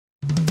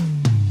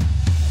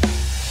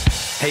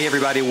Hey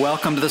everybody,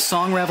 welcome to the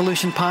Song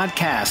Revolution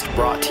podcast,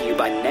 brought to you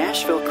by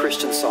Nashville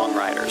Christian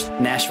Songwriters.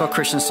 Nashville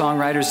Christian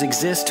Songwriters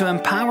exists to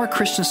empower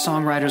Christian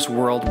songwriters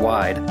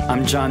worldwide.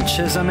 I'm John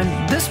Chisum,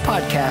 and this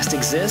podcast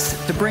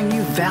exists to bring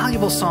you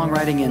valuable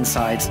songwriting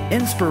insights,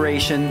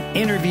 inspiration,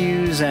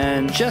 interviews,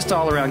 and just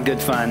all around good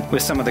fun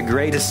with some of the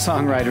greatest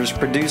songwriters,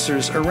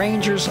 producers,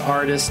 arrangers,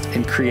 artists,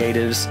 and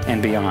creatives,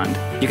 and beyond.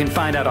 You can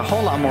find out a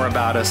whole lot more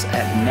about us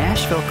at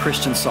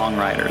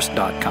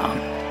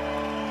NashvilleChristianSongwriters.com.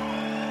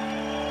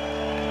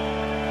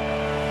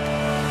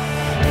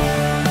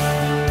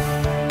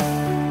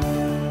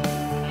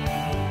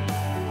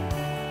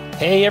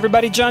 Hey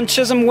everybody, John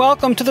Chisum.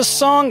 Welcome to the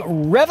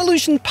Song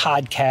Revolution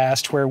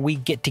podcast, where we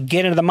get to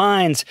get into the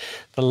minds,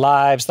 the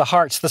lives, the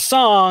hearts, the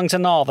songs,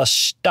 and all the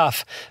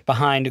stuff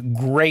behind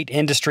great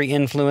industry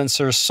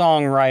influencers,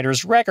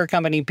 songwriters, record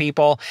company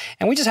people,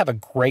 and we just have a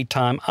great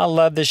time. I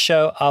love this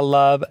show. I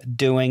love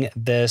doing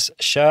this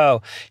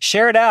show.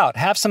 Share it out.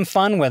 Have some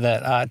fun with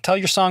it. Tell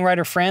your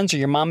songwriter friends or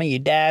your mommy, your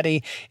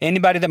daddy,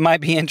 anybody that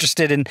might be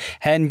interested in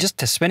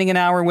just spending an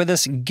hour with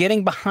us,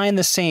 getting behind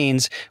the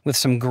scenes with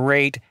some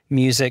great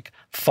music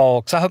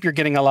folks. I hope you're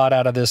getting a lot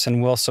out of this,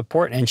 and we'll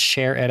support and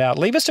share it out.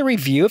 Leave us a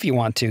review if you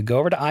want to. Go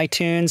over to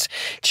iTunes,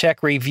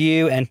 check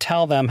review, and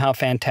tell them how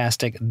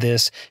fantastic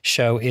this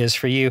show is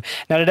for you.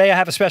 Now, today I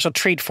have a special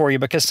treat for you,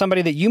 because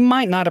somebody that you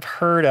might not have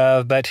heard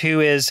of, but who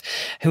has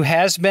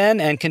been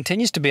and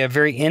continues to be a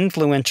very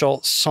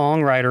influential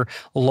songwriter,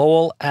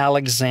 Lowell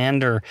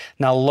Alexander.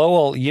 Now,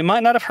 Lowell, you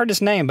might not have heard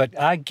his name, but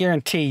I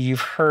guarantee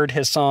you've heard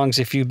his songs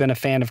if you've been a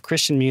fan of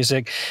Christian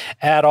music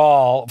at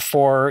all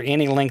for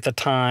any length of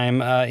time.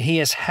 He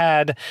has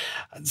had,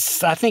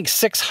 I think,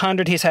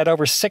 he's had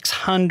over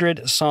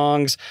 600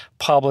 songs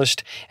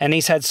published, and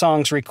he's had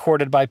songs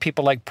recorded by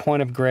people like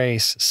Point of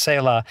Grace,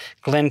 Selah,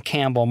 Glenn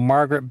Campbell,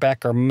 Margaret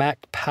Becker,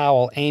 Mac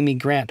Powell, Amy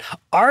Grant,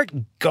 Art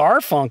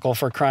Garfunkle,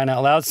 for crying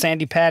out loud,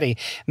 Sandy Patti,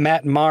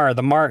 Matt Maher,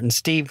 The Martins,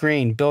 Steve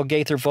Green, Bill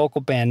Gaither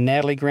Vocal Band,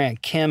 Natalie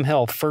Grant, Kim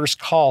Hill, First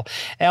Call,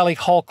 Ellie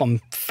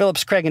Holcomb,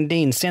 Phillips Craig and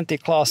Dean, Cynthia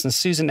Clausen,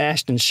 Susan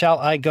Ashton, Shall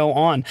I Go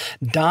On,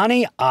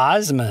 Donny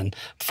Osmond,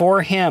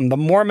 For Him, the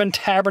Mormon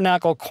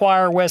Tabernacle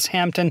Choir, West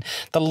Hampton,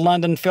 the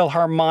London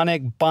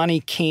Philharmonic, Bonnie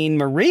Keene,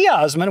 Marie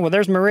Osmond, well,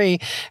 there's Marie,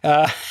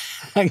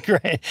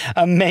 great,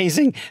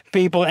 amazing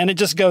people, and it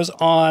just goes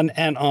on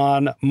and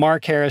on.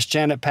 Mark Harris,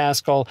 Janet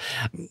Pascal,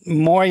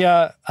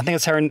 Moya, I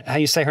think that's how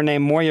you say her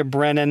name, Moya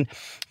Brennan,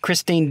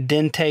 Christine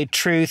Dente,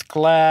 Truth,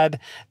 Glad,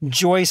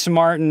 Joyce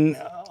Martin,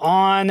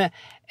 on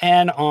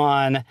and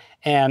on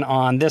and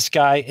on. This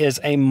guy is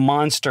a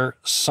monster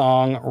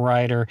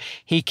songwriter.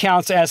 He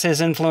counts as his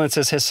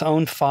influences his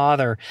own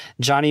father,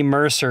 Johnny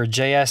Mercer,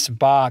 J.S.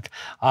 Bach,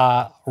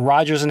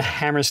 Rodgers and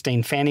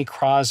Hammerstein, Fanny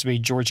Crosby,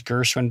 George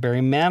Gershwin, Barry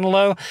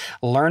Manilow,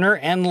 Lerner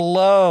and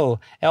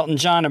Lowe, Elton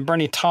John and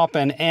Bernie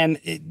Taupin, and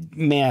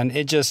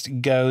it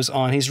just goes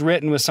on. He's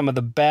written with some of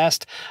the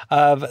best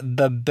of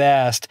the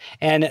best.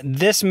 And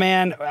this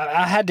man,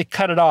 I had to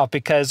cut it off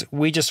because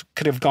we just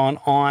could have gone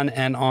on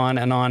and on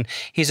and on.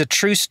 He's a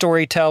true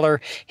storyteller.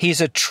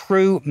 He's a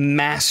true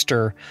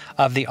master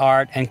of the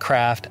art and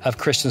craft of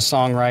Christian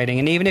songwriting.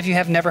 And even if you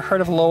have never heard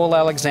of Lowell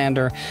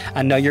Alexander,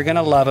 I know you're going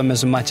to love him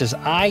as much as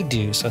I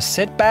do. So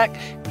sit back,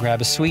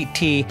 grab a sweet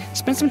tea,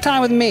 spend some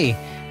time with me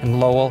and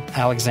Lowell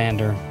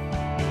Alexander.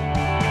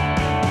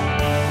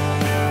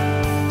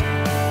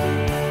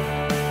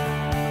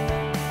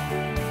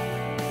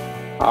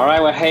 All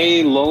right. Well,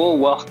 hey, Lowell,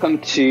 welcome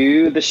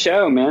to the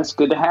show, man. It's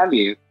good to have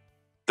you.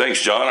 Thanks,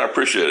 John. I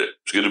appreciate it.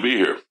 It's good to be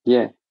here.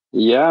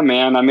 Yeah,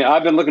 man. I mean,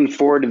 I've been looking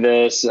forward to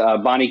this.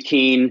 Bonnie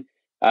Keene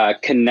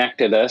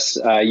connected us.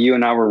 You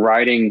and I were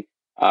writing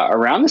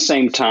around the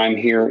same time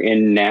here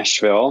in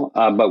Nashville,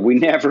 but we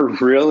never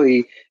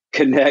really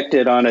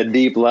connected on a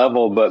deep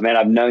level. But man,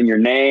 I've known your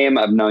name.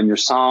 I've known your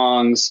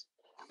songs.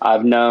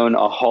 I've known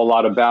a whole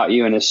lot about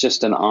you, and it's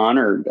just an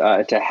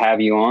honor to have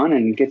you on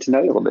and get to know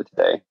you a little bit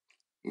today.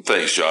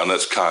 Thanks, John.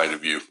 That's kind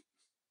of you.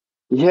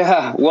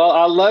 Yeah. Well,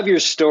 I love your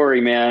story,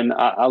 man.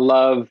 I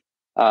love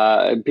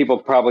people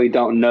probably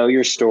don't know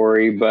your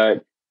story,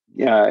 but,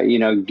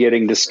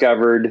 getting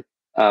discovered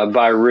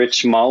by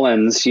Rich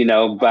Mullins,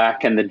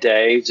 back in the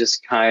day,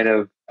 just kind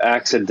of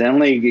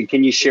accidentally.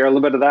 Can you share a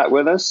little bit of that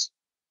with us?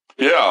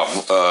 Yeah.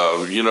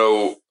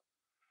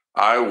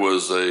 I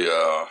was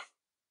a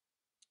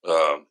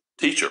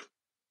teacher,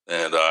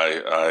 and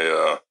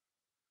I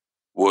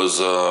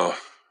was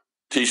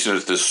teaching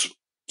at this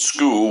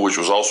school, which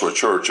was also a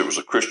church. It was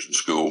a Christian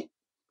school.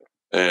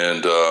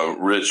 And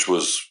Rich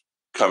was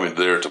coming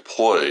there to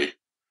play,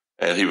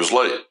 and he was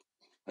late.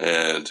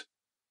 And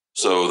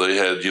so they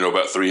had,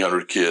 about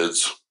 300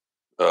 kids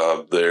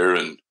there,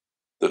 and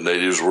the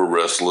natives were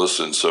restless.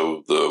 And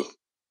so the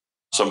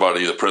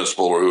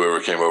principal or whoever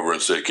came over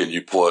and said, "Can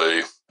you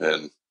play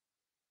and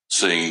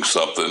sing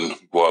something?"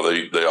 While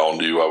they all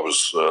knew I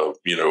was,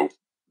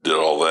 did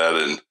all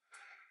that.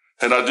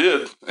 And I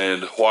did.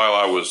 And while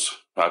I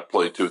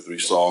played 2 or 3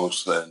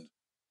 songs, and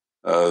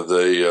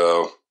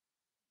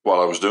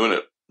while I was doing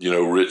it,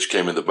 Rich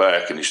came in the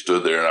back and he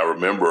stood there, and I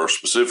remember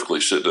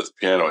specifically sitting at the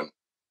piano, and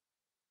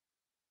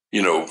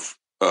you know,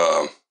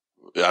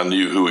 I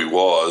knew who he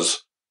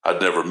was.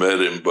 I'd never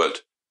met him,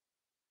 but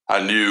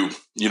I knew,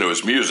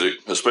 his music,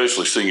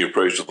 especially Sing Your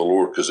Praise to the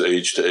Lord, because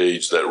Age to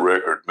Age, that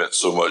record meant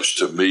so much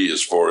to me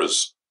as far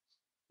as,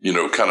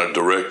 kind of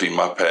directing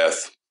my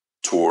path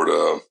toward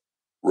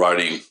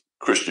writing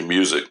Christian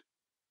music.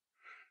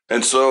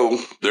 And so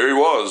there he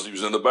was. He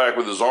was in the back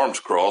with his arms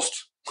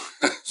crossed,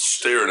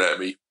 staring at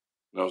me.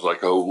 And I was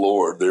like, oh,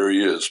 Lord, there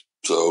he is.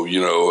 So, he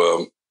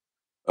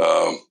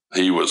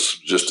was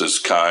just as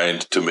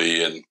kind to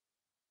me and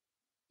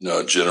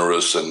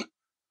generous. And,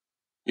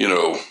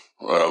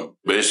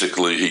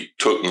 basically he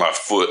took my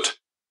foot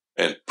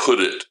and put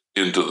it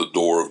into the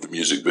door of the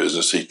music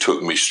business. He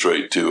took me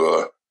straight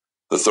to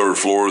the third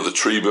floor of the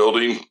Tree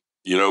building.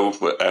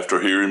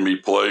 After hearing me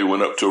play,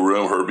 went up to a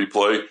room, heard me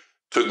play,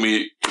 took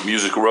me to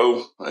Music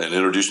Row and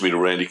introduced me to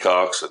Randy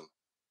Cox. And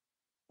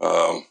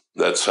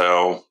that's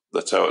how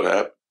it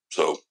happened.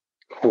 So.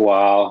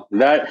 Wow.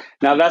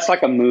 That's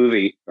like a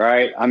movie,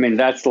 right? I mean,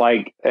 that's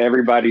like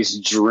everybody's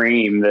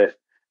dream that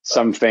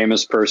some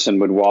famous person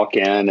would walk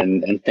in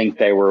and think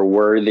they were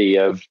worthy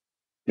of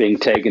being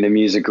taken to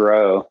Music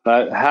Row.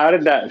 How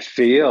did that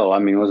feel? I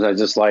mean, was that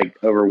just like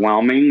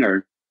overwhelming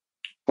or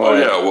what? Oh,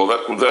 yeah. Well,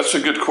 that's a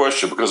good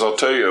question, because I'll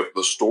tell you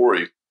the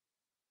story.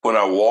 When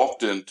I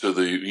walked into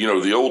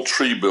the old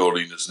Tree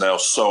building is now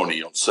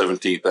Sony on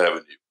 17th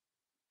Avenue.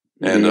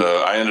 And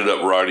I ended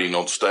up writing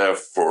on staff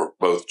for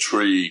both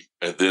Tree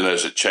and then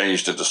as it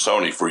changed into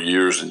Sony for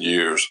years and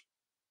years.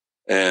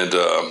 And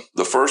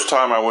the first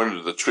time I went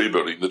into the Tree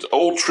building, the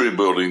old Tree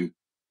building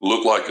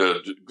looked like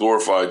a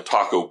glorified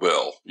Taco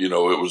Bell.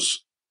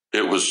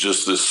 It was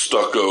just this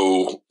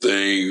stucco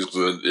thing,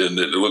 and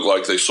it looked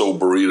like they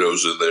sold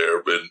burritos in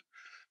there.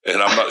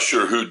 And I'm not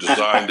sure who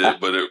designed it,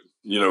 but it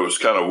was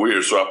kind of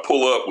weird. So I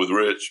pull up with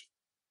Rich.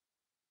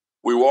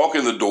 We walk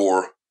in the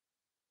door,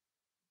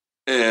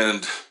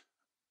 and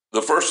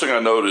the first thing I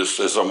noticed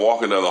as I'm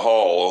walking down the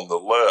hall on the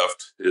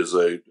left is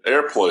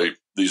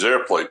these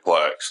airplay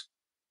plaques,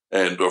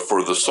 and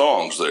for the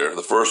songs there.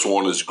 The first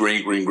one is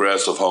Green, Green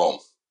Grass of Home,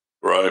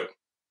 right?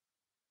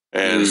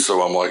 And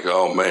so I'm like,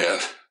 oh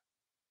man,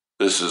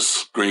 this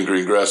is Green,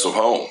 Green Grass of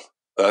Home.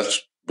 That's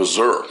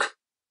berserk.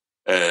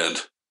 And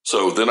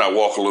so then I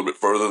walk a little bit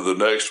further. The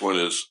next one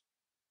is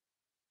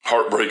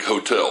Heartbreak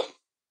Hotel.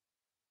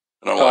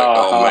 And I'm like,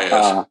 oh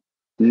man.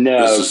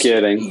 No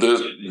kidding.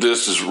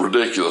 This is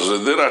ridiculous.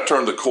 And then I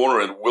turned the corner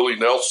and Willie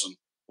Nelson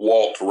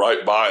walked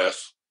right by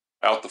us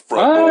out the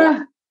front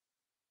door.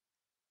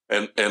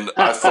 And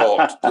I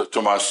thought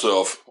to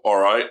myself, all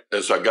right,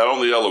 as I got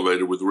on the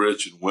elevator with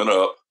Rich and went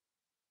up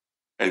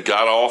and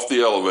got off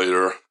the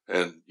elevator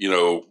and,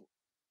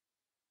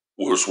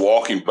 was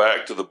walking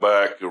back to the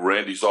back.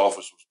 Randy's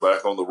office was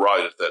back on the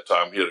right at that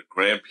time. He had a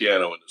grand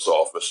piano in his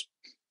office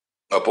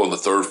up on the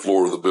third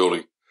floor of the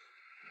building.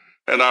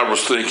 And I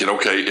was thinking,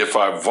 okay, if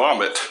I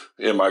vomit,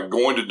 am I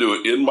going to do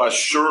it in my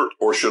shirt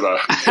or should I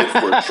head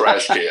for a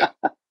trash can?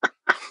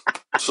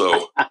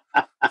 So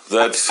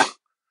that's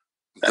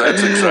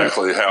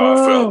exactly how I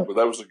felt. But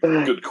that was a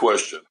good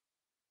question.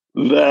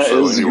 That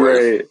is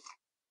great.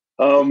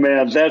 Oh,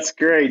 man, that's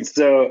great.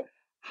 So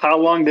how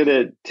long did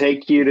it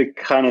take you to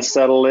kind of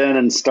settle in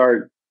and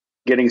start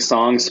getting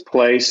songs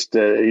placed?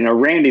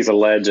 Randy's a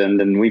legend,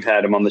 and we've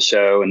had him on the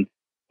show, and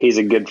he's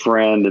a good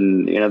friend,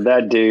 and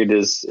that dude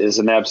is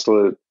an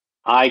absolute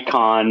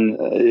icon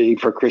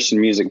for Christian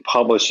music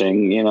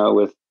publishing.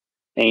 With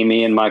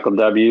Amy and Michael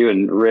W.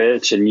 and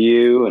Rich and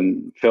you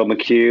and Phil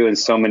McHugh and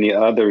so many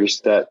others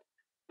that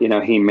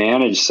he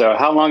managed. So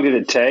how long did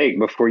it take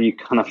before you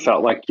kind of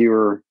felt like you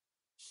were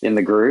in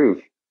the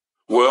groove?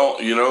 Well,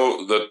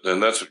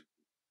 that's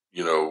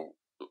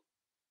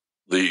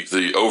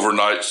the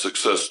overnight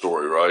success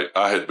story, right?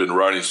 I had been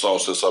writing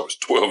songs since I was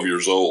 12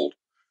 years old.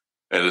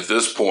 And at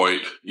this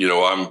point,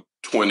 I'm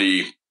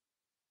 22,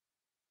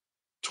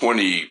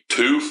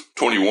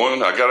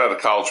 21. I got out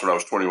of college when I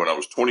was 21. I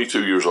was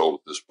 22 years old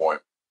at this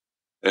point.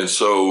 And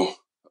so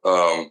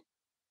they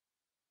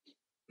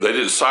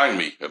didn't sign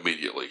me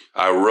immediately.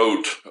 I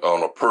wrote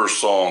on a per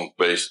song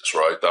basis,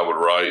 right? I would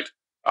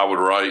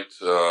write,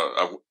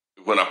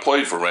 when I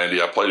played for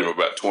Randy, I played him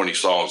about 20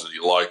 songs and he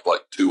liked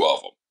like 2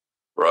 of them,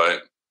 right?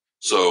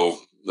 So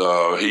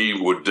he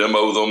would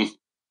demo them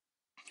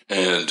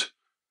and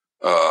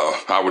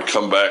I would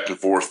come back and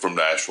forth from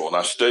Nashville, and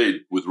I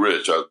stayed with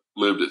Rich. I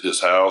lived at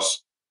his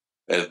house,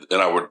 and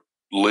I would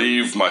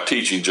leave my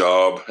teaching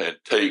job and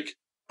take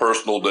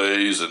personal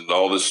days and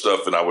all this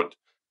stuff, and I would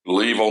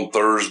leave on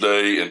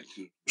Thursday and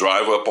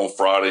drive up on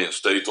Friday and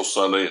stay till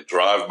Sunday and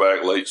drive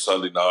back late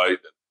Sunday night,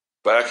 and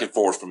back and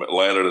forth from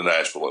Atlanta to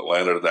Nashville,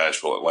 Atlanta to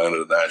Nashville, Atlanta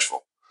to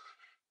Nashville.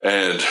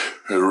 And,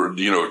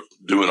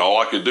 doing all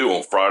I could do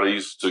on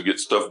Fridays to get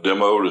stuff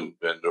demoed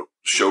and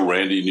show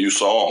Randy new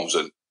songs.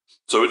 And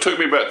so it took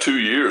me about 2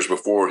 years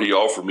before he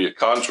offered me a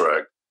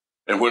contract.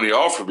 And when he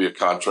offered me a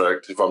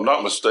contract, if I'm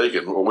not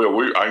mistaken,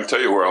 I can tell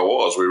you where I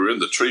was. We were in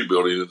the Tree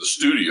building in the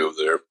studio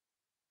there.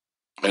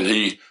 And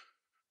he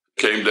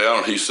came down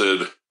and he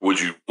said, would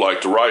you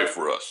like to write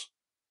for us?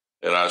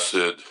 And I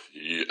said,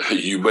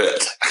 you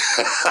bet.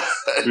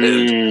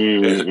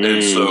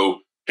 and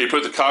so he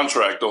put the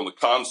contract on the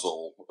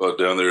console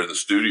down there in the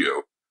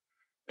studio.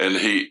 And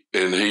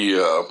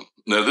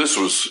now this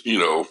was,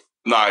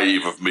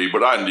 naive of me,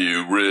 but I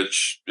knew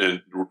Rich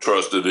and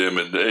trusted him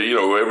and,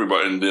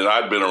 everybody. And then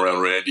I'd been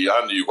around Randy.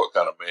 I knew what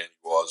kind of man he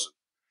was and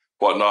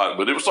whatnot,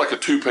 but it was like a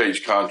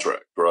 2-page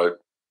contract, right?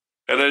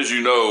 And as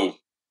you know,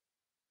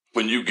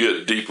 when you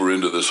get deeper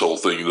into this whole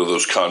thing,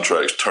 those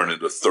contracts turn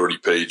into 30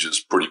 pages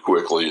pretty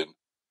quickly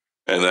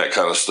and that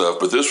kind of stuff.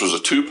 But this was a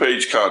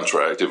 2-page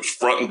contract. It was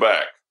front and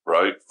back,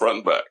 right? Front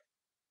and back.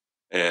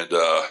 And,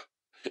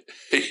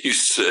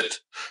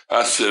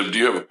 I said, do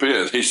you have a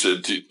pen? He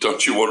said,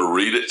 don't you want to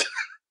read it?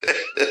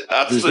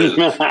 I said,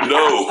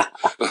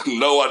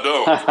 no, I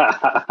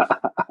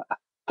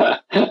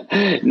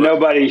don't.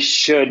 Nobody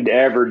should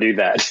ever do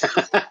that.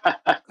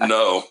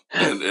 No.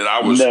 And I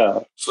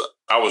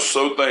was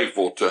so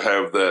thankful to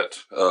have that,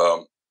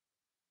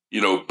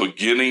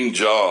 beginning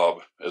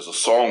job as a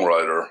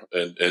songwriter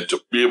and to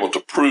be able to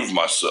prove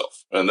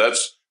myself. And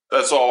that's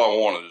all I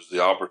wanted, is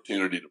the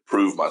opportunity to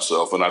prove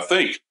myself. And I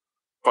think,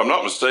 if I'm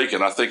not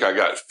mistaken, I think I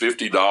got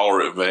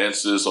 $50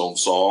 advances on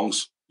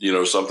songs,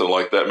 something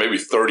like that, maybe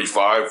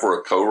 35 for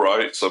a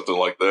co-write, something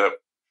like that.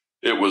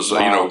 It was,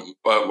 wow.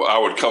 I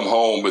would come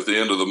home at the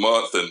end of the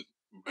month and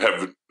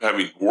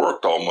having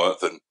worked all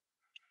month and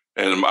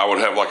I would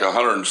have like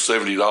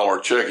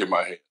 $170 check in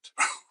my hand,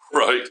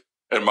 right?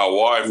 And my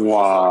wife,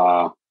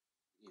 wow,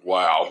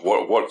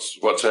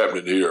 what's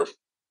happening here?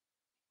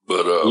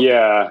 But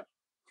yeah,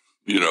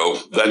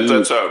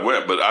 that's how it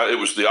went. But it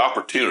was the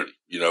opportunity.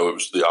 It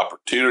was the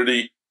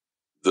opportunity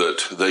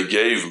that they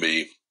gave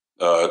me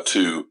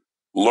to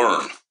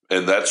learn,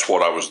 and that's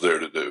what I was there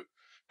to do.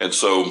 And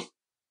so,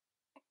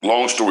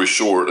 long story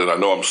short, and I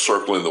know I'm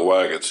circling the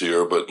wagons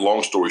here, but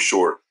long story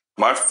short,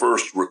 my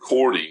first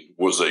recording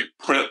was a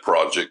print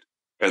project,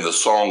 and the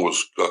song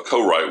was a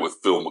co-write with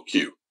Phil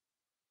McHugh.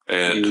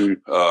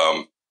 And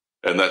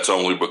and that's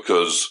only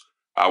because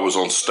I was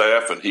on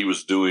staff, and he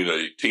was doing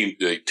a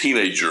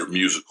teenager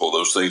musical,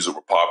 those things that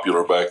were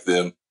popular back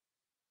then,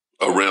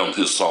 around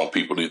his song,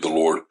 People Need the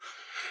Lord.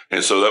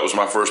 And so that was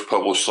my first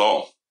published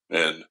song.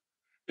 And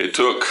it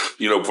took,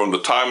 from the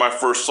time I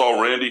first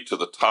saw Randy to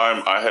the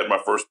time I had my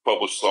first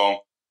published song,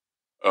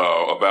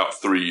 about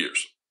 3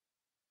 years.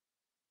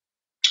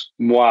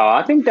 Wow.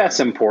 I think that's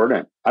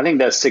important. I think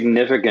that's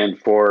significant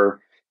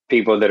for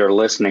people that are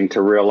listening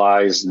to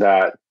realize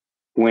that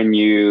when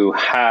you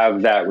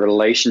have that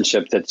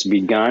relationship that's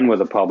begun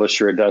with a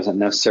publisher, it doesn't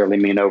necessarily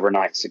mean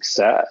overnight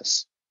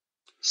success.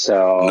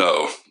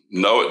 So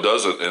No, it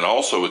doesn't. And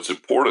also, it's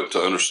important to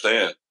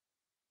understand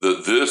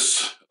that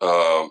this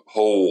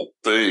whole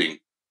thing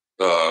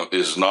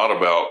is not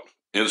about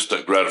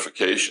instant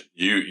gratification.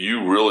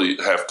 You really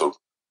have to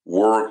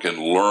work and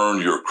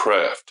learn your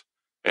craft.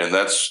 And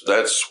that's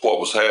what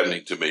was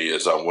happening to me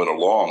as I went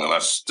along. And I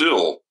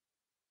still,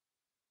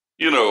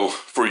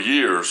 for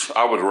years,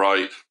 I would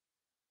write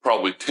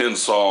probably 10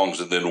 songs,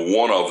 and then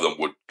one of them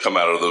would come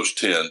out of those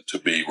 10 to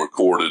be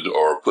recorded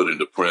or put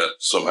into print,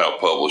 somehow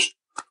published.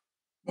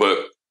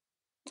 But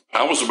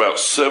I was about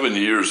 7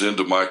 years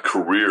into my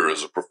career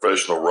as a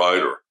professional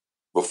writer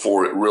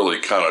before it really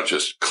kind of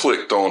just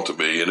clicked onto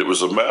me. And it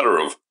was a matter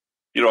of,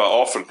 I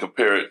often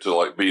compare it to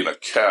like being a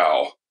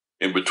cow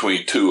in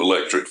between two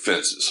electric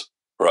fences,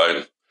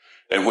 right?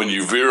 And when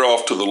you veer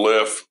off to the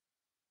left,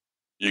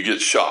 you get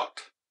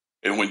shocked.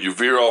 And when you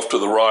veer off to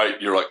the right,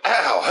 you're like,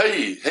 ow,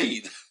 hey,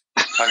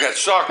 I got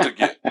shocked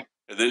again.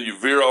 And then you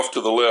veer off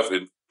to the left,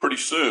 and pretty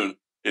soon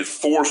it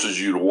forces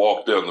you to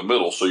walk down the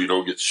middle so you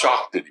don't get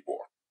shocked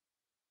anymore.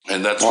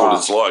 And that's what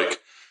it's like.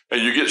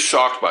 And you get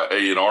shocked by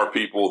A&R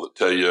people that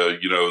tell you,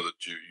 that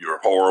you're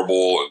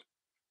horrible, and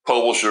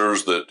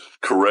publishers that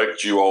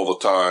correct you all the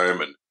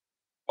time, and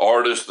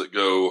artists that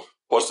go,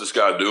 what's this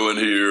guy doing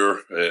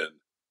here? And,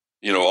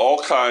 there's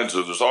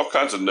all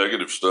kinds of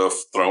negative stuff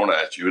thrown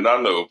at you. And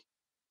I know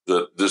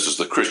that this is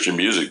the Christian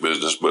music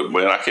business, but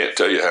man, I can't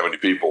tell you how many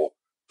people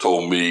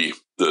told me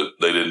that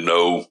they didn't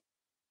know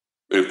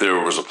if there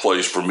was a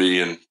place for me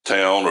in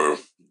town, or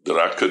that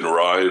I couldn't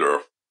write,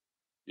 or,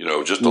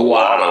 just a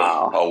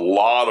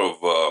lot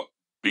of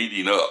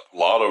beating up, a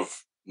lot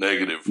of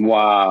negative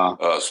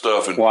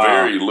stuff, and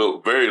very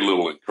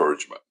little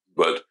encouragement.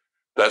 But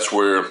that's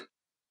where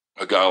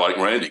a guy like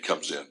Randy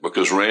comes in,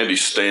 because Randy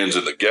stands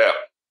in the gap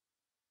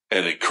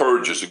and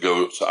encourages and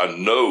goes, I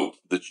know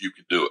that you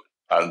can do it.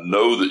 I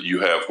know that you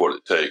have what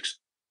it takes.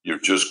 You're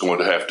just going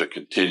to have to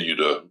continue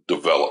to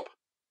develop.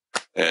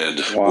 And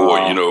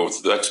boy,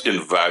 that's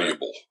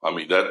invaluable. I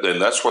mean,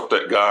 that's what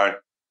that guy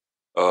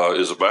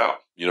is about.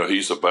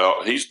 He's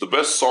the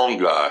best song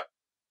guy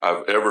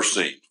I've ever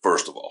seen.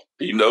 First of all,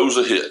 he knows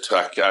a hit.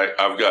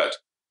 I've got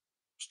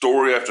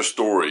story after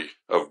story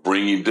of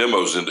bringing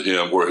demos into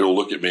him where he'll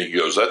look at me and he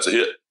goes, that's a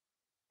hit,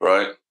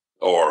 right?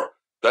 Or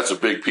that's a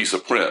big piece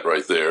of print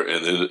right there.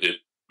 And then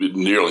it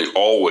nearly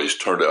always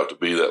turned out to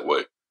be that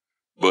way.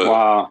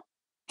 But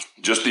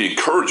just the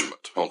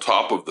encouragement on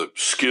top of the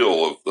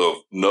skill of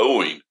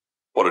knowing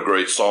what a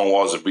great song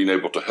was and being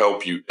able to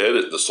help you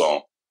edit the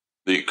song,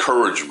 the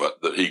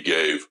encouragement that he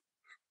gave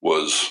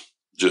was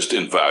just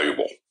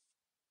invaluable.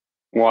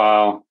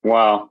 Wow.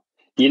 Wow.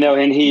 You know,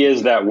 and he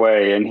is that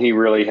way, and he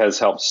really has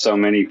helped so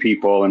many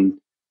people, and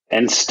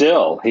he's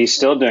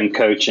still doing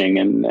coaching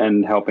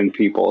and helping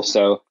people.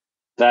 So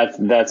that's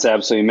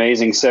absolutely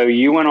amazing. So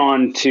you went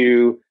on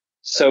to,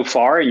 so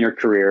far in your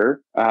career,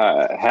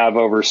 have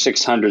over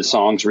 600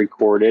 songs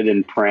recorded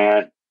in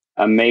print,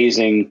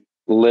 amazing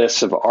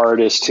lists of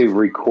artists who've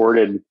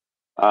recorded,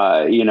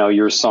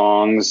 your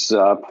songs,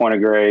 Point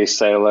of Grace,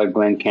 Selah,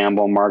 Glenn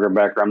Campbell, Margaret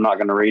Becker. I'm not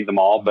going to read them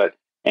all, but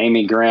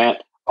Amy Grant,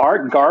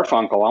 Art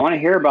Garfunkel. I want to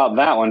hear about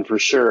that one for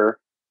sure.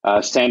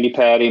 Sandy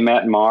Patti,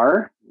 Matt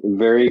Maher,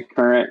 very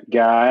current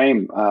guy.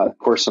 Of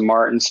course,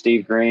 Martin,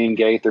 Steve Green,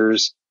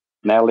 Gaithers,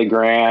 Natalie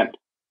Grant,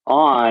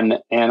 on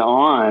and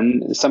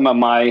on. Some of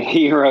my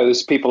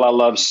heroes, people I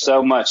love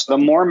so much. The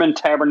Mormon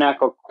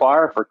Tabernacle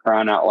Choir, for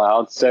crying out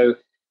loud. So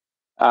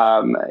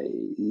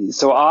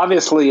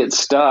obviously it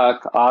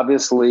stuck.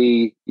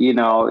 Obviously,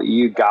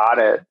 you got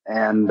it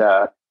and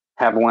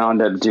have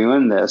wound up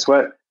doing this.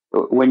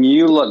 When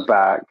you look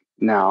back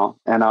now,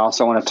 and I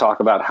also want to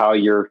talk about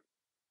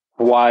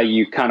why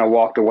you kind of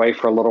walked away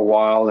for a little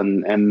while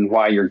and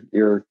why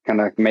you're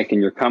kind of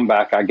making your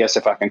comeback, I guess,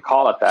 if I can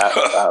call it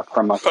that,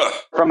 from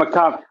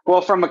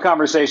a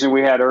conversation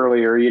we had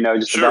earlier,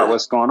 just Sure. about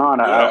what's going on.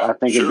 Yeah, I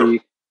think sure. it'd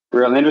be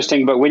real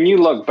interesting. But when you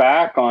look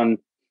back on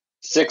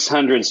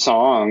 600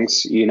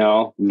 songs,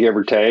 give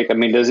or take, I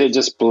mean, does it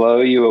just blow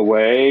you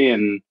away?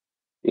 And,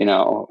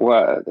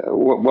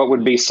 what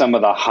would be some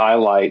of the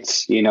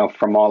highlights,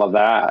 from all of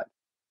that?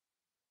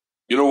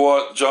 You know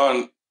what,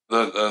 John?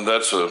 And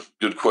that's a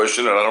good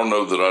question. And I don't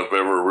know that I've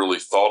ever really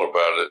thought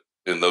about it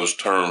in those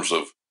terms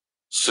of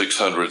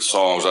 600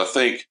 songs. I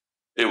think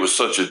it was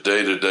such a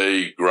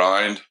day-to-day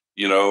grind,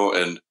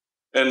 and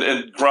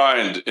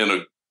grind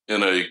in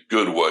a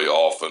good way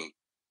often,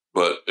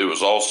 but it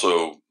was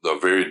also a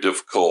very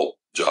difficult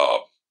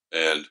job.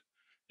 And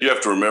you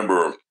have to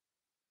remember,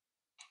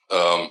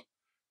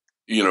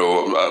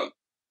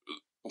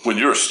 when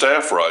you're a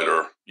staff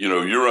writer,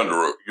 you're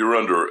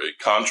under a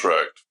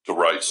contract to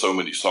write so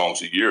many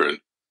songs a year. And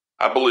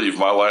I believe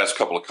my last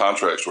couple of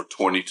contracts were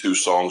 22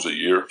 songs a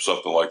year,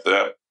 something like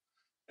that.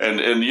 And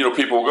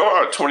people will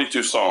go,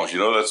 22 songs,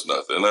 that's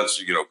nothing. And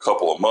that's, a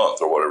couple a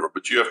month or whatever.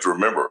 But you have to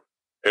remember,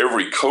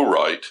 every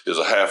co-write is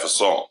a half a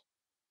song.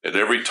 And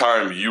every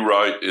time you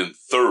write in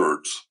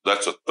thirds,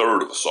 that's a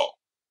third of a song.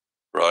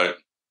 Right.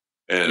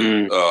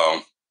 And,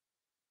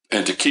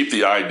 and to keep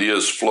the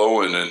ideas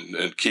flowing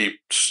and keep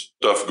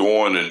stuff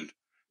going and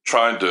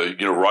trying to,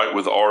 write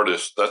with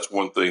artists, that's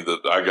one thing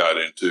that I got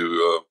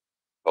into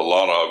a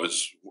lot of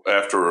is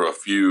after a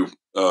few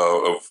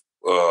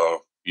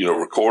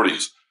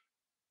recordings,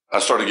 I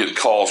started getting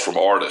calls from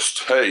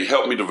artists. Hey,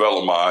 help me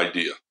develop my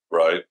idea,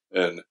 right?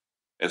 And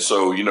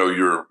so,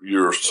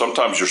 you're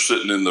sometimes you're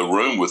sitting in the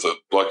room with a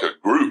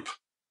group,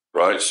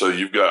 right? So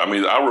you've got,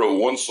 I wrote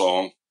one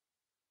song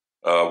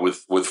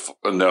with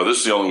now this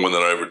is the only one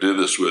that I ever did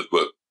this with,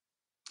 but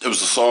it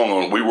was a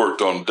song we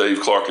worked on, Dave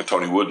Clark and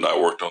Tony Wood and I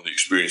worked on the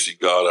Experiencing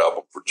God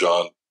album for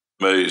John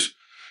Mays.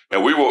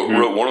 And we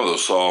wrote one of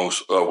those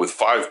songs with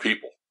 5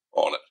 people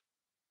on it.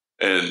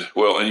 And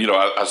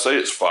I say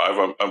it's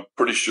 5. I'm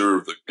pretty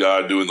sure the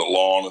guy doing the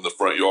lawn in the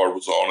front yard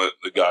was on it.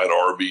 The guy at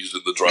Arby's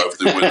in the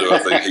drive-through window, I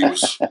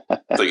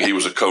think he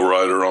was a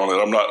co-writer on it.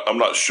 I'm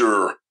not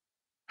sure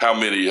how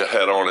many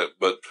had on it,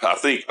 but I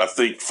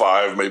think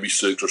 5, maybe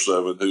 6 or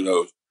 7, who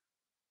knows.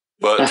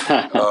 But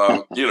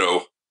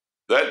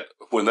that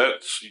when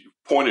that's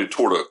pointed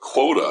toward a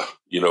quota,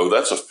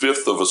 that's a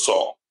fifth of a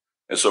song.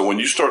 And so when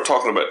you start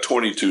talking about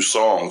 22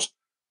 songs,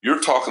 you're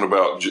talking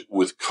about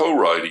with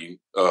co-writing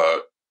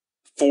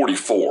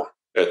 44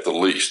 at the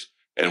least.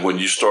 And when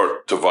you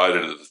start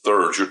dividing into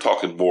thirds, you're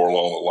talking more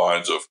along the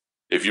lines of,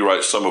 if you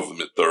write some of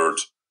them in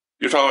thirds,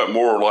 you're talking about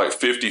more like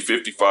 50,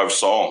 55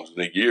 songs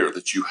in a year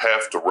that you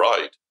have to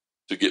write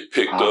to get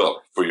picked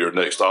up for your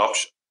next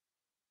option.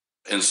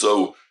 And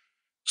so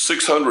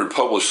 600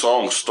 published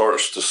songs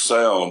starts to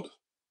sound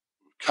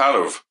kind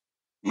of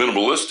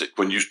minimalistic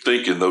when you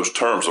think in those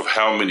terms of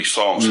how many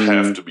songs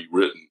have to be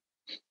written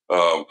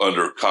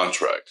under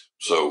contract.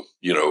 So,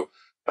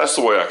 that's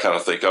the way I kind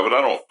of think of it.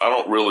 I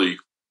don't really,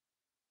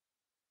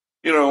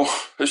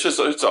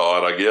 it's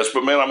odd, I guess,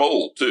 but man, I'm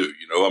old too,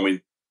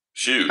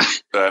 shoot,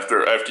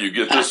 after you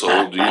get this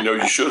old,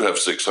 you should have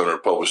 600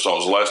 published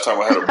songs. The last time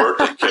I had a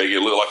birthday cake, it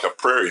looked like a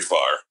prairie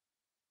fire.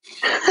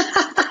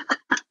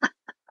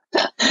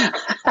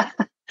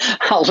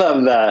 I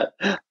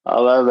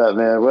love that,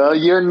 man. Well,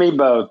 you and me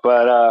both,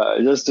 but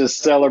just to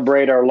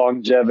celebrate our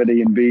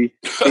longevity and be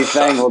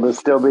thankful to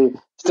still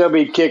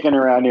be kicking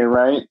around here,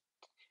 right?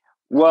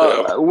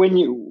 Well, yeah. When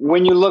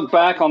you look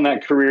back on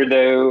that career,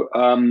 though,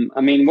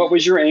 what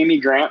was your Amy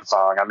Grant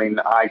song?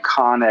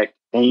 Iconic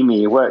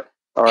Amy. Or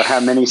how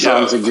many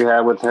songs did you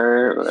have with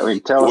her?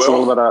 Tell us a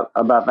little bit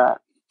about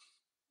that.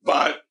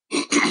 My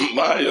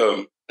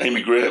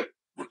Amy Grant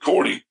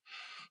recording.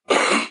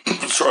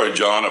 Sorry,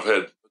 John, I've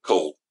had a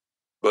cold.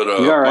 But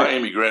my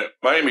Amy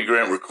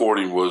Grant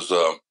recording was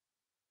off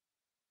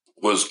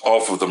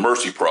of the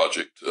Mercy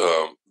Project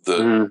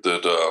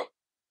that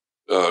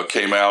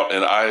came out,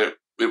 and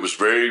it was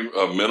very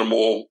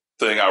minimal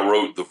thing. I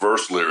wrote the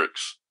verse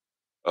lyrics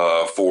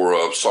for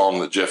a song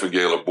that Jeff and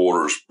Gaither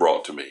Borders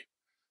brought to me,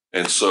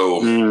 and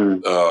so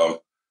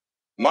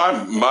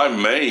my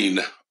main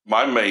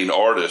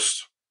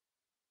artists,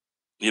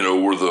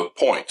 were the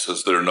Points,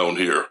 as they're known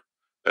here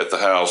at the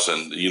house,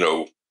 and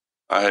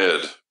I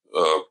had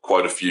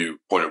quite a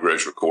few Point of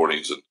Grace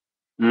recordings and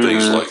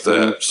things like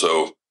that.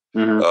 So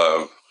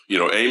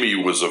Amy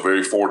was a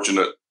very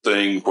fortunate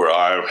thing where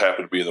I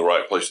happened to be in the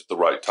right place at the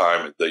right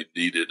time, and they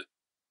needed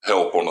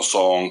help on a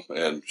song,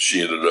 and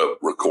she ended up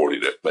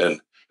recording it,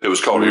 and it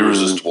was called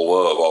 "Irresistible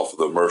Love" off of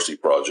the Mercy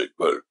Project.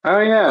 But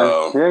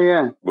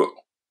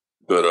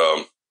But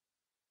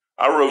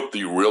I wrote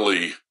the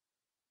really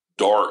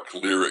dark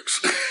lyrics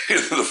in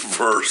the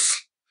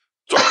verse,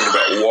 talking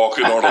about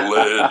walking on a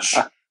ledge.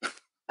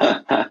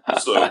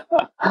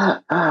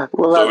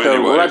 We'll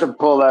have to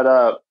pull that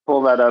up,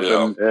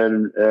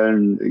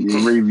 and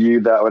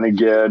review that one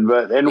again.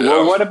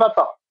 What about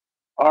the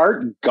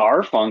Art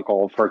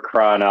Garfunkle, for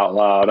crying out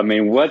loud? I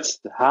mean,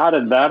 how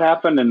did that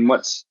happen? And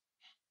what's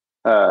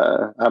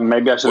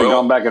maybe I should have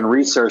gone back and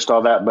researched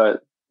all that,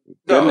 but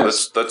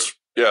goodness. That's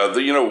Art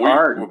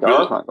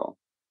Garfunkle.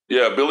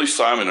 Yeah, Billy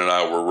Simon and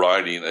I were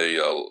writing a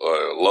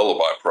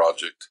lullaby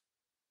project,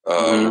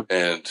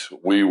 and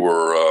we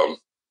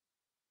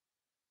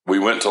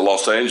went to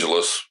Los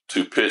Angeles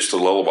to pitch the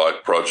lullaby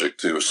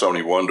project to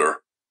Sony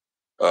Wonder,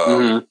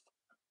 and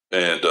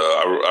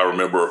I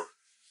remember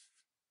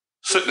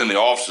sitting in the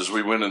offices.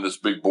 We went in this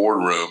big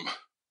boardroom,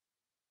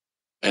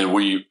 and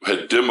we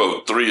had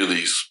demoed 3 of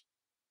these.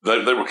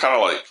 They were kind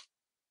of like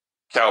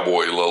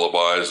cowboy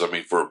lullabies. I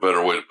mean, for a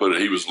better way to put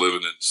it. He was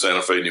living in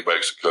Santa Fe, New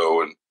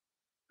Mexico, and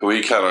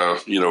we kind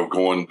of,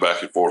 going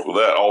back and forth with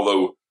that.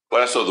 Although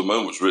Last of the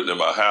Moon was written in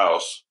my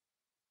house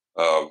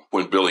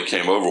when Billy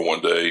came over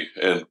one day.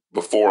 And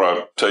before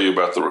I tell you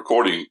about the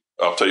recording,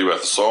 I'll tell you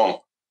about the song.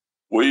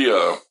 We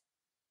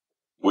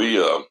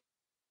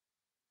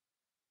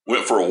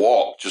went for a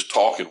walk, just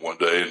talking one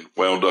day, and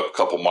wound up a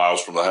couple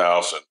miles from the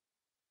house. And,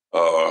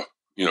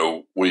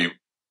 we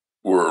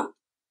were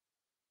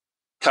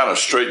kind of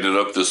straightening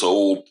up this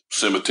old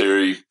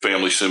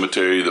family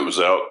cemetery that was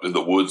out in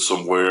the woods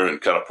somewhere, and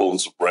kind of pulling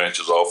some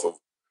branches off of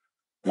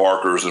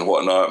markers and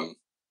whatnot, and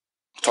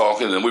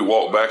talking. And then we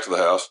walked back to the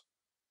house,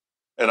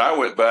 and I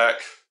went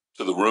back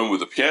to the room with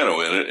the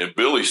piano in it, and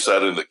Billy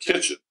sat in the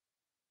kitchen,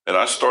 and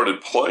I started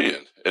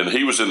playing, and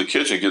he was in the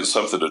kitchen getting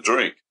something to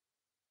drink,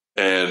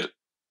 and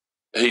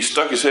he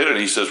stuck his head in,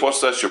 and he says, "What's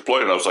that you're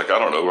playing?" I was like, "I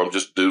don't know. I'm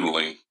just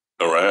doodling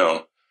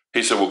around."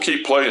 He said, "Well,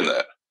 keep playing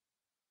that."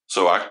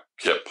 So I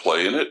kept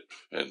playing it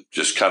and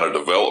just kind of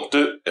developed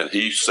it. And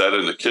he sat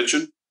in the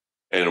kitchen,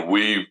 and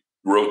we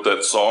wrote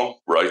that song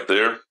right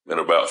there in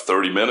about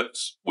 30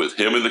 minutes with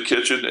him in the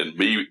kitchen and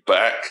me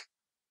back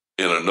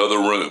in another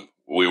room.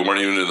 We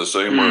weren't even in the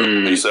same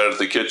room. He sat at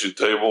the kitchen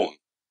table, and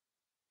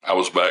I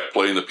was back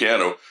playing the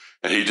piano,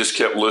 and he just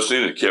kept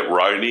listening and kept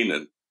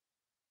writing.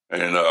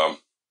 And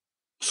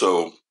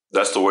so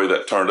that's the way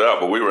that turned out.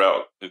 But we were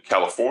out in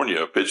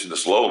California pitching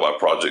this lullaby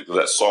project.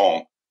 That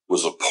song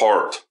was a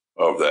part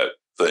of that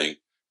thing,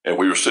 and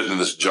we were sitting in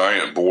this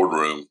giant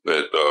boardroom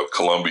at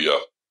Columbia,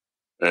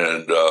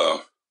 and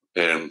that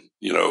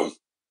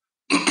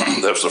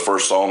was the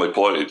first song they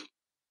played,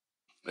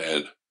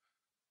 and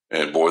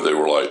boy, they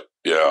were like,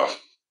 "Yeah,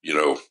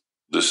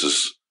 this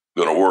is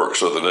going to work."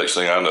 So the next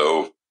thing I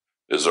know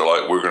is they're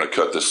like, "We're going to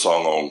cut this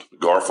song on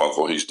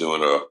Garfunkle. He's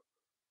doing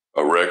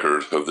a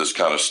record of this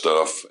kind of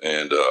stuff,"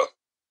 and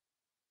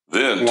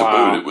then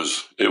to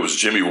boot, it was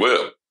Jimmy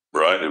Webb.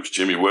 Right, it was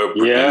Jimmy Webb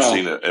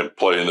producing it and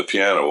playing the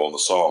piano on the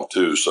song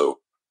too. So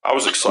I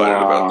was excited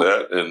about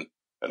that, and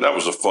that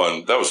was a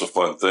fun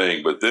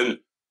thing. But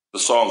then the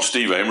song,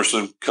 Steve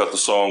Amerson cut the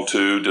song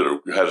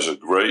too. Has a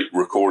great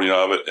recording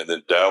of it, and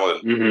then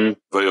Dallin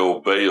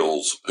Vale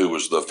Bales, who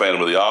was the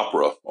Phantom of the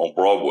Opera on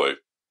Broadway,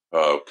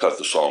 cut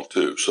the song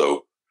too.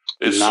 So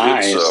it's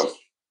nice.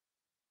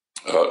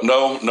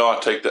 No, I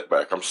take that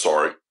back. I'm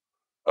sorry.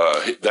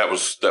 That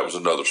was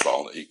another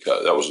song that he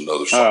cut. That was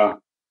another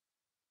song.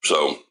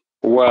 So.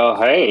 Well,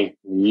 hey,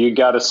 you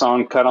got a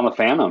song cut on the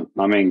Phantom.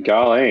 I mean,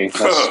 golly,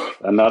 that's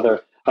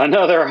another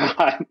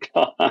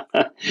icon.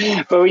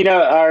 But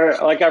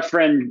our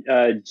friend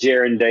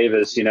Jaron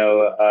Davis,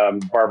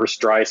 Barbara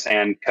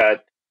Streisand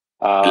cut.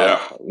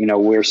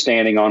 We're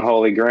standing on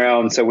holy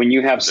ground. So when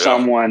you have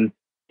someone,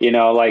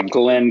 like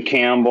Glenn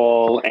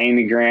Campbell,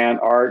 Amy Grant,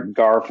 Art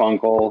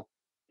Garfunkle,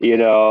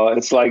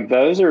 it's like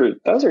those are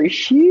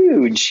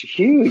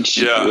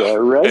huge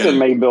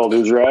resume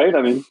builders, right?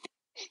 I mean.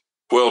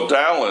 Well,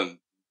 Dallin,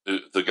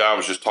 the guy I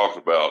was just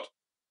talking about,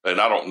 and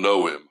I don't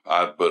know him,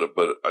 but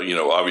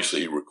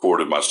obviously he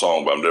recorded my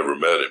song, but I've never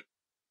met him.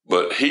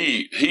 But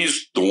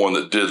he's the one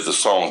that did the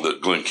song that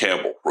Glenn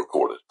Campbell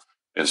recorded,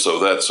 and so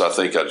I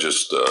think I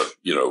just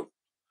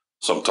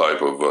some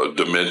type of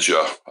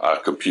dementia. I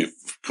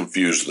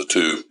confused the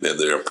two in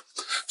there.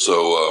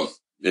 So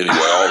anyway,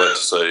 all that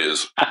to say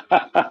is,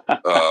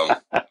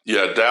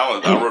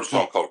 Dallin, I wrote a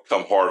song called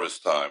Come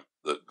Harvest Time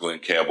that Glenn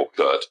Campbell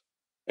cut.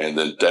 And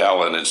then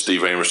Dallin and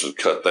Steve Amerson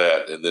cut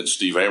that. And then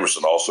Steve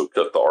Amerson also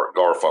cut the Art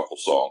Garfunkel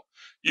song.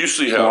 You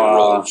see how it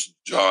rolls,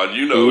 John.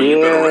 You know,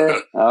 you've been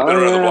around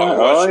the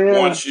block.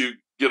 Once you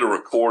get a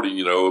recording,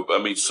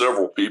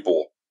 several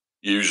people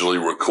usually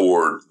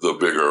record the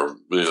bigger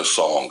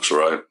songs,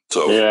 right?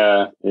 So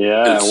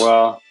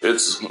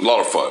it's a lot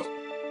of fun.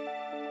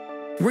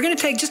 We're going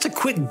to take just a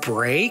quick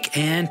break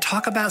and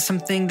talk about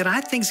something that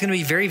I think is going to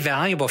be very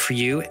valuable for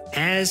you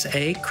as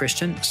a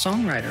Christian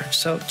songwriter.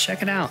 So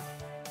check it out.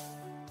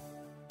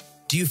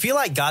 Do you feel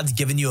like God's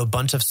given you a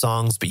bunch of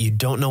songs, but you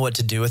don't know what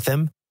to do with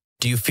them?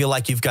 Do you feel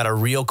like you've got a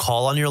real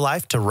call on your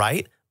life to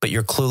write, but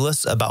you're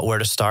clueless about where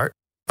to start?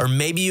 Or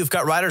maybe you've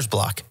got writer's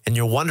block and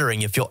you're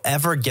wondering if you'll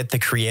ever get the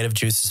creative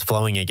juices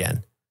flowing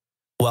again.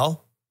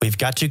 Well, we've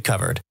got you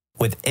covered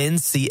with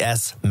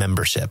NCS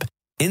membership.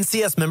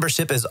 NCS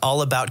membership is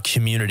all about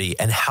community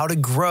and how to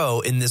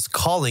grow in this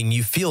calling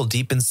you feel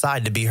deep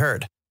inside to be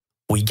heard.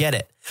 We get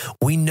it.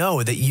 We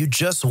know that you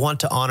just want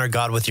to honor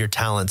God with your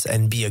talents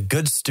and be a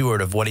good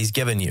steward of what He's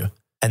given you.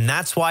 And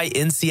that's why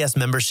NCS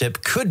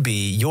membership could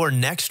be your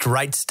next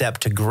right step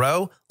to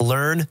grow,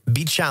 learn,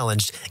 be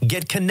challenged,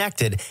 get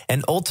connected,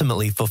 and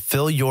ultimately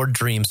fulfill your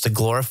dreams to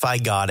glorify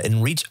God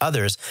and reach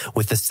others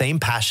with the same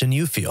passion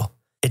you feel.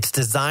 It's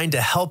designed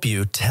to help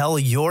you tell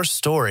your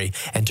story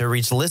and to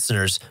reach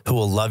listeners who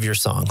will love your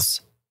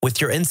songs. With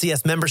your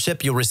NCS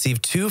membership, you'll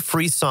receive 2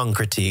 free song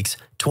critiques,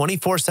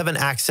 24/7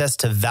 access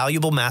to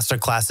valuable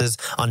masterclasses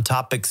on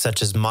topics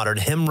such as modern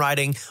hymn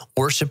writing,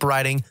 worship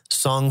writing,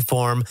 song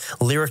form,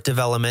 lyric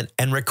development,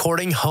 and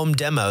recording home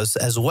demos,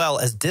 as well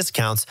as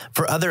discounts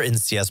for other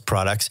NCS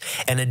products,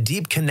 and a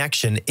deep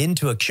connection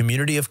into a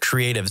community of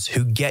creatives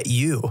who get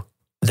you.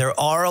 There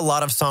are a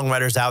lot of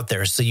songwriters out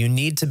there, so you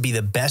need to be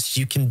the best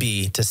you can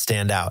be to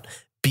stand out,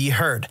 be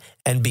heard,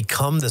 and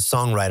become the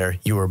songwriter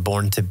you were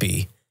born to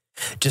be.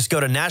 Just go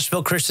to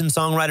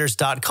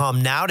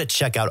NashvilleChristianSongwriters.com now to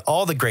check out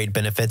all the great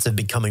benefits of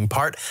becoming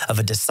part of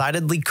a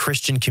decidedly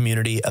Christian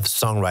community of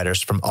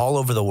songwriters from all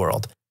over the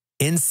world.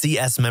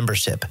 NCS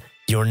membership,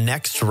 your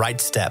next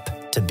right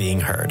step to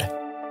being heard.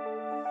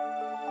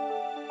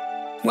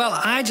 Well,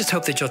 I just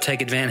hope that you'll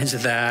take advantage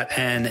of that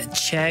and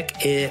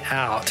check it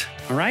out.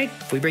 All right?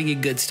 We bring you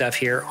good stuff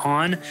here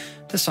on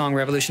the Song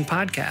Revolution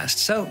podcast.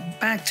 So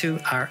back to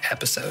our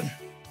episode.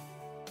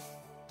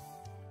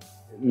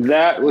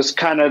 That was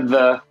kind of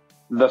the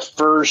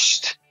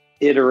first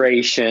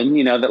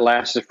iteration, that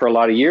lasted for a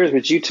lot of years.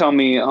 But you told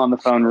me on the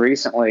phone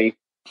recently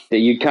that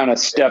you kind of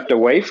stepped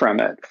away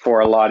from it for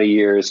a lot of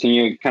years. Can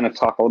you kind of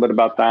talk a little bit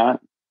about that?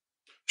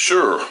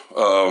 Sure.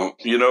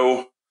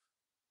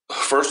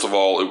 First of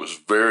all, it was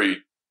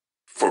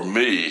for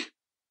me,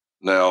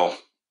 now,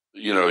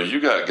 you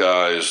got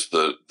guys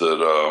that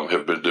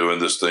have been doing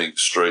this thing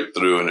straight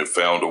through and have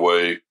found a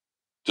way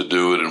to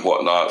do it and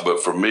whatnot.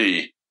 But for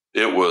me,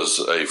 it was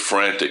a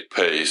frantic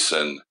pace,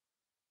 and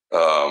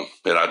I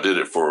did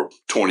it for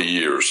 20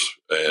 years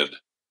and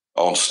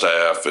on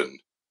staff and,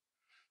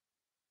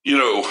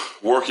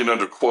 working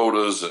under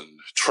quotas and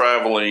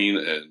traveling.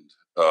 And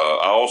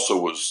I also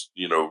was,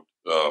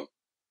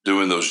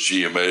 doing those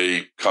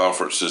AGMA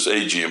conferences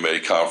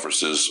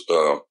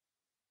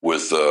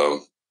with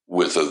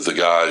the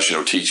guys,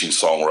 teaching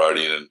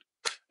songwriting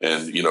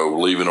and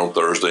leaving on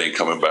Thursday and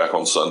coming back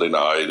on Sunday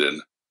night.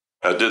 And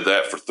I did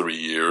that for 3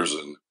 years.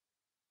 And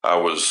I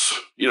was,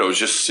 it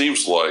just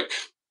seems like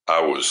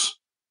I was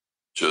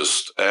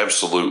just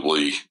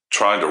absolutely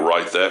trying to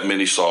write that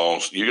many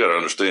songs. You got to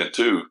understand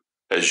too,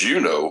 as you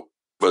know,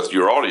 but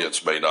your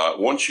audience may not.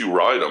 Once you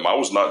write them, I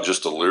was not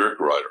just a lyric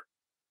writer.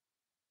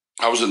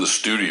 I was in the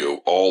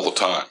studio all the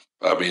time.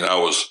 I mean, I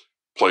was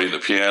playing the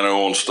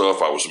piano on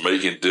stuff. I was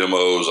making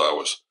demos. I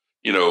was,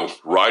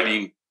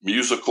 writing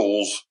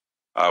musicals.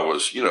 I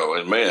was,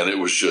 and man, it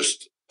was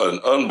just an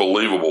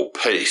unbelievable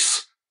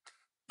pace.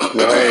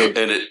 Right.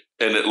 And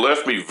it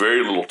left me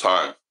very little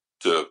time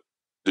to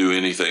do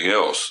anything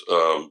else.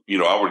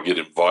 I would get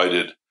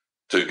invited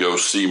to go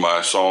see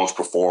my songs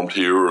performed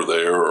here or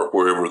there or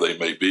wherever they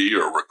may be,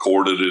 or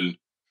recorded in,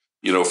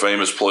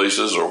 famous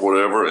places or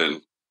whatever.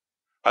 And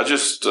I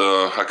just,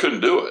 I couldn't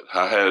do it.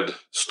 I had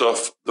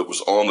stuff that was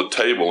on the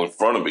table in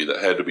front of me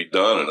that had to be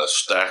done, and a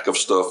stack of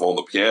stuff on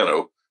the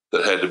piano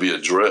that had to be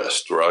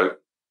addressed. Right.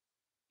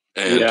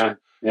 And,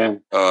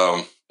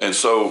 and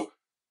so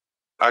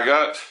I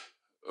got,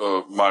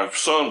 my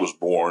son was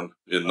born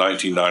in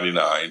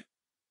 1999,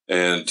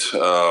 and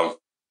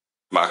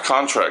my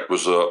contract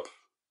was up.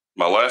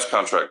 My last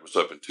contract was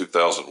up in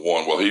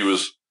 2001. Well, he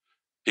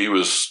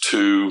was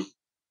two,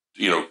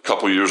 a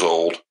couple years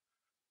old,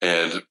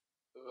 and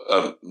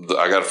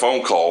I got a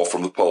phone call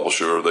from the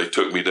publisher. They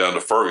took me down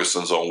to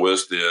Ferguson's on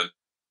West End.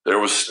 There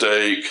was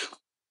steak,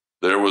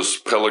 there was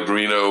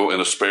Pellegrino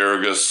and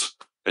asparagus.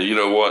 And you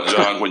know what,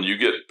 John? When you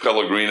get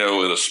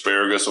Pellegrino and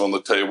asparagus on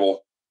the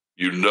table,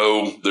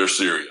 they're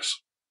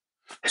serious.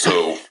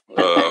 So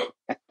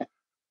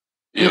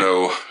you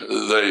know,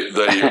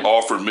 they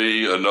offered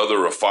me a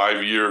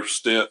 5-year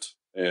stint,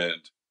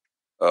 and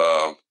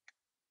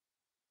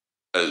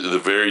they're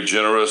very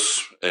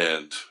generous.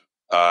 And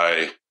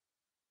I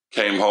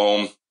came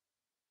home,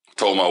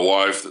 told my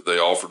wife that they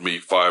offered me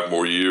 5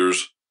 more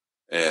years,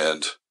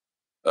 and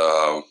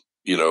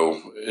you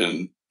know,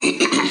 and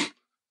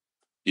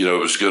you know,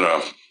 it was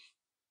gonna,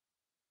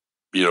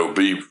 you know,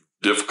 be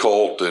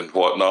difficult and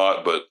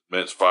whatnot, but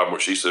man, it's 5 more.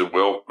 She said,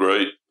 well,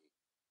 great,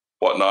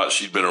 whatnot.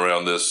 She'd been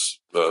around this.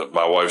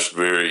 My wife's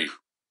very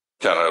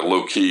kind of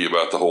low key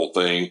about the whole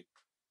thing.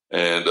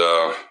 And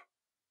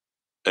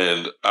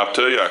I'll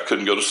tell you, I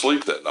couldn't go to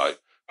sleep that night.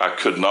 I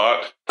could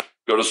not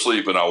go to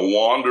sleep. And I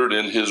wandered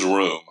in his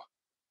room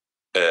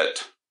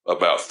at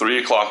about 3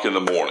 o'clock in the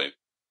morning,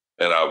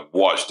 and I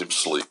watched him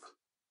sleep,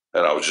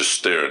 and I was just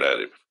staring at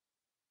him.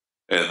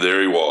 And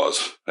there he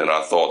was. And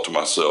I thought to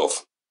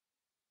myself,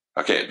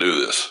 I can't do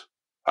this.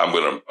 I'm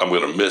going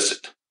to miss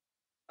it.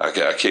 I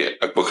can't,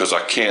 because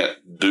I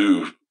can't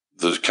do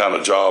the kind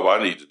of job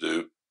I need to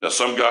do. Now,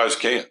 some guys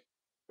can,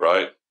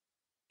 right?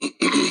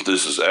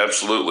 This is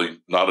absolutely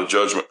not a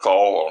judgment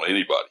call on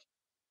anybody.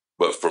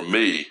 But for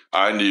me,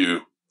 I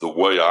knew the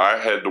way I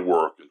had to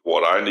work and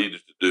what I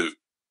needed to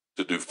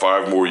do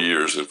 5 more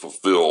years and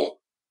fulfill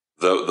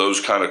those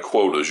kind of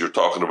quotas. You're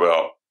talking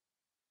about,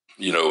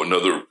 you know,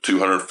 another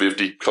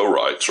 250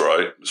 co-writes,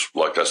 right?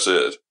 Like I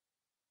said.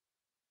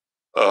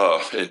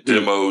 And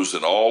demos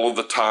and all of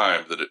the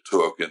time that it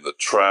took and the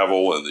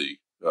travel and the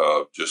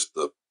just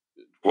the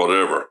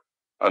whatever.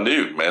 I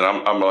knew, man,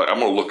 I'm going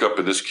to look up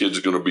and this kid's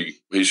he's going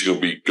to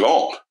be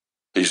gone.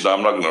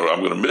 I'm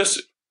going to miss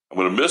it. I'm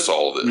going to miss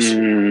all of this.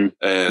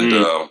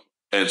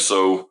 And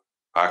so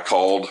I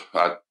called,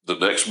 the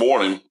next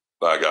morning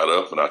I got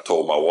up and I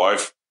told my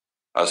wife,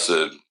 I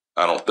said,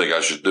 I don't think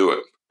I should do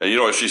it. And you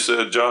know what she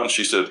said, John?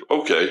 She said,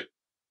 okay.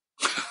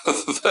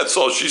 That's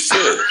all she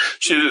said.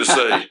 She didn't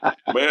say,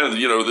 man,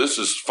 you know, this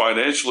is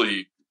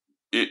financially,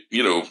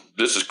 you know,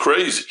 this is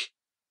crazy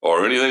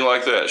or anything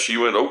like that. She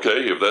went,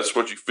 okay, if that's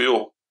what you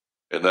feel,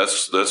 and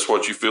that's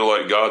what you feel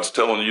like God's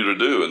telling you to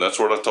do. And that's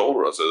what I told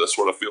her. I said, that's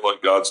what I feel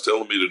like God's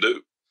telling me to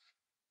do.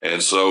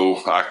 And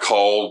so I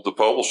called the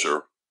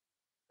publisher,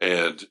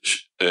 and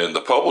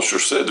the publisher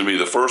said to me,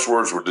 the first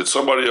words were, did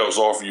somebody else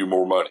offer you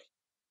more money?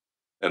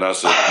 And I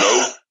said,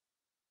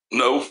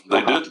 no,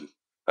 they didn't.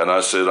 And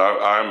I said,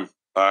 I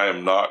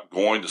am not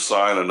going to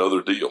sign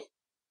another deal.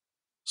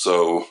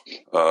 So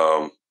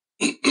I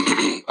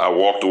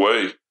walked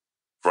away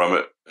from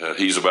it.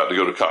 He's about to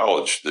go to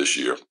college this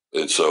year.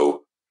 And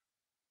so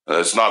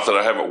it's not that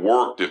I haven't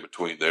worked in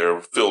between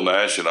there. Phil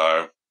Nash and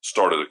I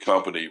started a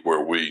company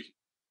where we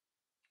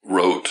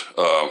wrote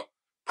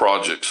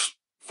projects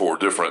for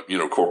different, you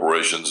know,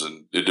 corporations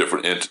and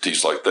different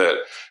entities like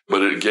that.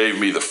 But it gave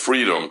me the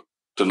freedom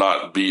to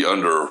not be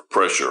under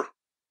pressure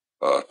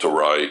to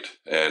write.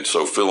 And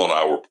so Phil and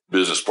I were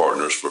business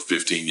partners for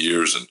 15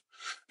 years,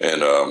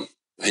 and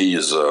he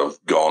has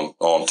gone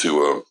on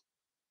to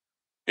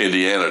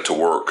Indiana to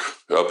work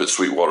up at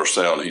Sweetwater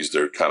Sound. He's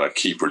their kind of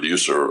key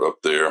producer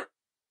up there.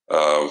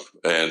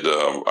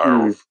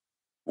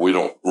 We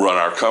don't run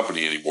our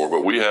company anymore,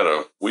 but we had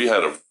a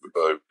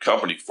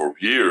company for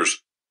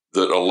years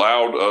that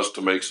allowed us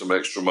to make some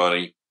extra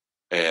money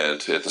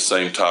and at the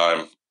same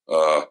time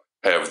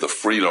have the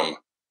freedom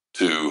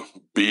to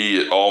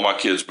be at all my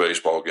kids'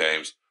 baseball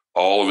games,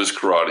 all of his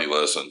karate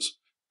lessons,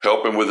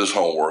 help him with his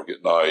homework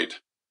at night,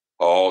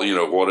 all, you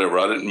know, whatever.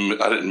 I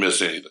didn't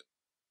miss anything.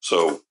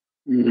 So,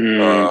 you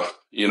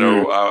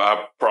know,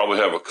 I probably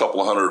have a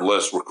couple of hundred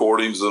less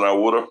recordings than I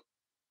would have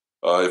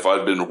if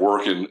I'd been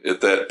working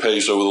at that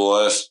pace over the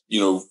last,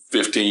 you know,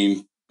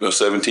 15,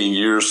 17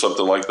 years,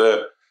 something like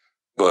that.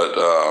 But,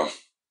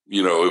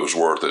 you know, it was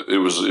worth it. It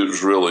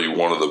was really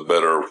one of the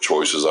better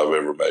choices I've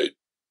ever made.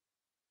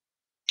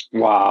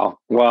 Wow.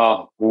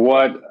 Well,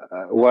 what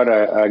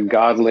a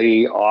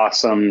godly,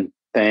 awesome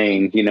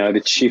thing, you know, to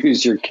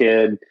choose your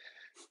kid,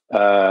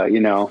 you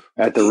know,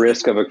 at the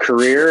risk of a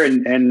career.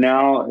 And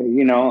now,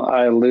 you know,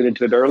 I alluded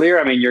to it earlier.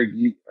 I mean,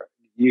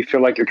 you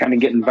feel like you're kind of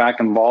getting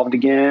back involved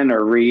again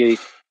or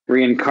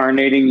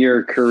reincarnating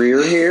your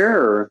career here,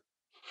 or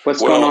what's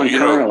going on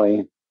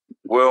currently?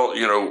 Well,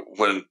 you know,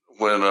 when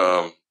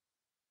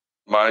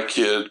my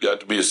kid got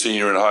to be a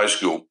senior in high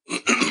school,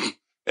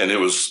 and it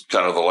was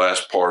kind of the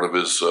last part of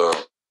his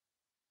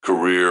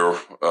career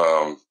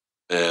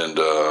and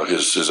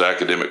his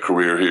academic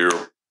career here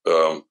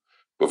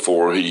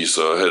before he's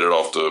headed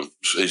off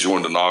he's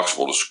going to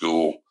Knoxville to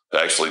school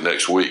actually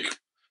next week.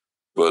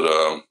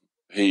 But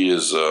he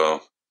is,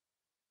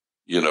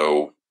 you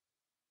know,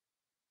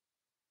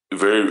 a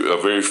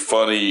very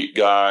funny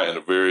guy and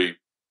a very,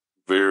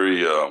 very,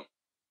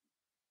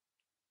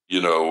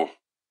 you know,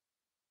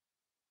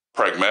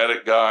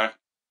 pragmatic guy.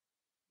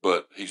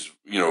 But he's,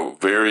 you know,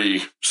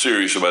 very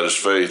serious about his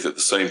faith at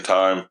the same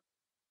time.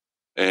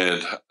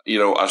 And, you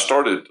know, I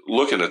started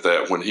looking at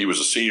that when he was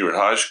a senior in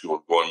high school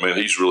and going, man,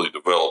 he's really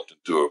developed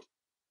into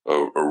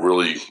a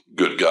really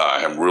good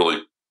guy. I'm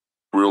really,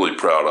 really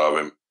proud of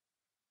him.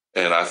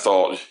 And I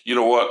thought, you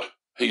know what?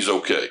 He's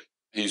okay.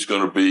 he's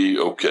going to be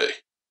okay.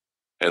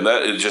 And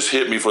that it just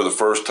hit me for the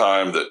first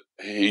time that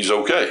he's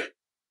okay,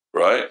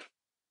 right?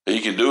 He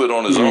can do it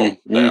on his own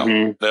now.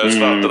 Now it's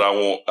not that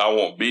I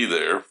won't be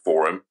there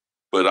for him,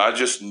 but I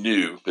just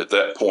knew at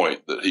that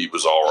point that he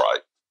was all right,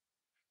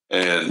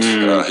 and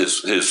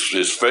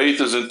his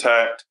faith is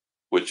intact,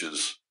 which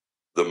is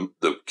the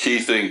key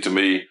thing to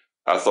me.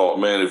 I thought,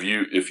 man,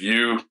 if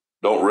you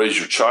don't raise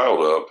your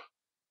child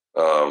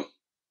up,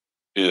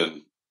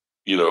 in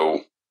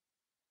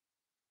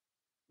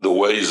the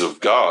ways of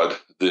God,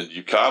 then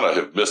you kind of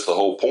have missed the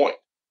whole point,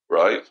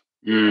 right?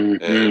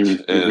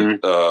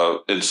 And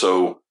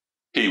so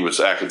he was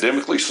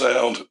academically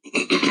sound.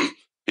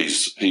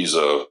 he's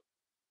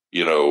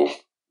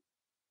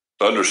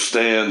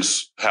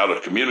understands how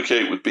to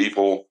communicate with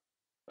people.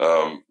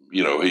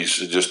 He's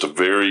just a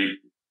very,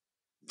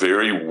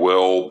 very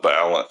well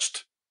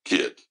balanced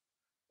kid,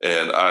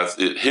 and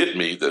it hit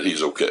me that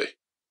he's okay.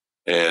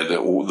 And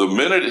the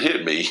minute it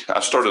hit me, I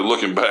started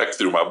looking back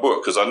through my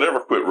book because I never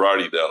quit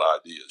writing down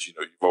ideas. You've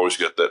always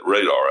got that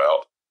radar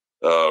out,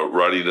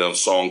 writing down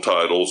song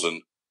titles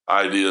and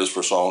ideas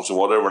for songs and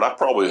whatever. And I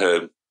probably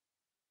had,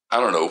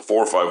 400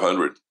 or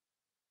 500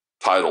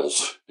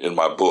 titles in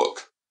my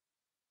book.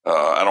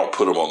 I don't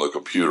put them on the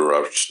computer.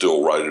 I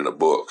still write in a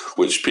book,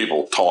 which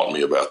people taunt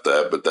me about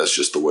that, but that's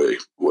just the way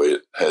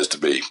it has to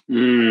be.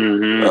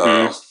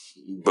 But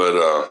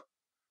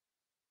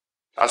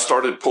I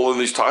started pulling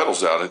these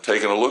titles out and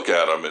taking a look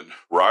at them and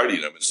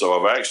writing them. And so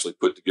I've actually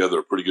put together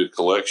a pretty good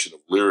collection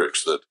of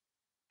lyrics that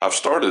I've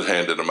started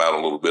handing them out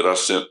a little bit. I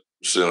sent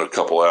a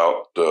couple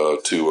out to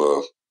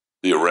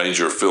the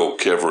arranger, Phil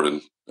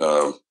Keverin,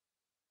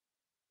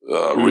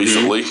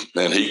 recently,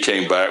 and he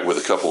came back with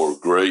a couple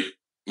of great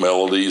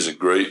melodies and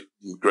great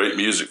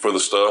music for the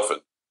stuff.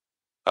 And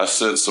I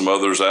sent some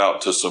others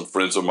out to some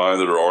friends of mine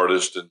that are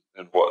artists and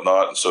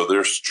whatnot. And so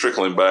they're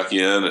trickling back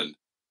in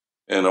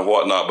and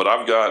whatnot. But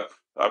I've got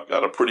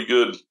a pretty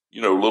good,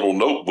 little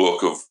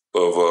notebook of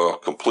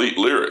complete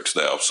lyrics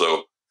now.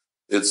 So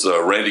it's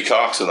Randy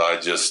Cox and I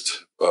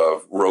just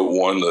wrote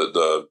one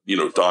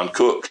that Don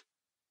Cook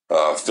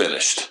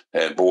finished,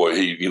 and boy,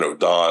 he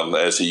Don,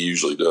 as he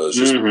usually does,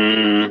 just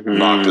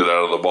knocked it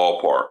out of the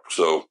ballpark.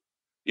 So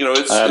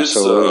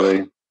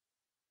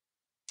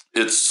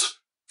it's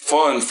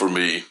fun for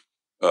me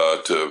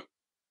to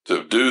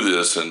do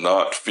this and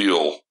not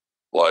feel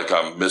like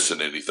I'm missing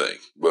anything,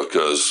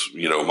 because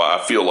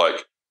I feel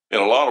like, in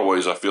a lot of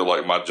ways, I feel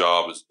like my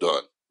job is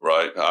done,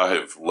 right? I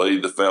have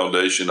laid the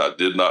foundation. I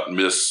did not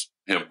miss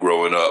him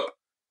growing up,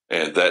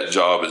 and that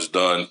job is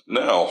done.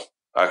 Now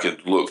I can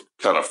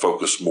kind of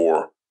focus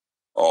more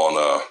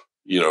on,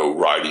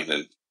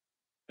 writing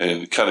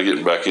and kind of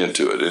getting back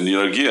into it. And,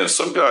 again,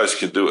 some guys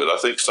can do it. I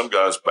think some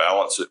guys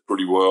balance it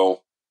pretty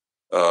well,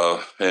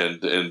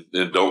 and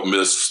don't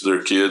miss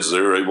their kids.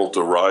 They're able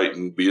to write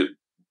and be at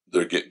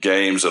their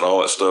games and all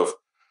that stuff.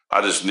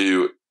 I just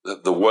knew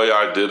the way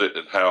I did it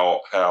and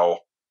how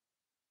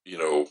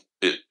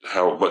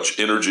much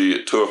energy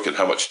it took and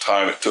how much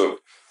time it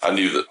took. I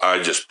knew that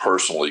I just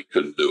personally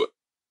couldn't do it.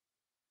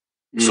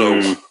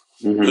 So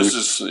this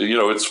is,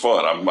 it's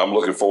fun. I'm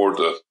looking forward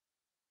to,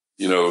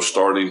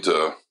 starting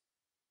to,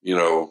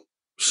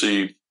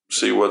 see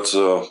what's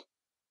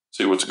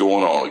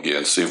going on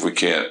again. See if we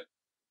can't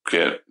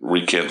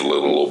rekindle it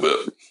a little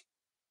bit.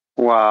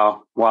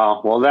 Wow.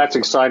 Well, that's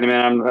exciting,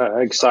 man.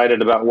 I'm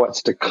excited about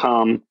what's to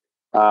come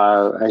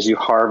as you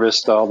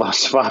harvest all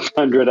those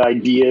 500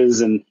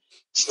 ideas and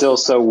still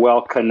so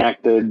well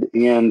connected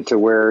into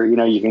where,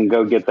 you can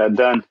go get that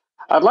done.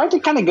 I'd like to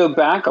kind of go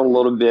back a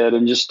little bit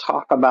and just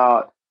talk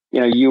about,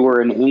 you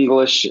were an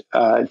English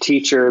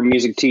teacher,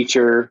 music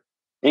teacher,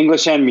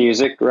 English and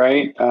music,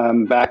 right?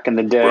 Back in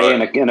the day,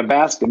 right. and a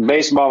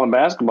baseball and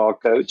basketball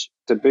coach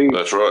to boot.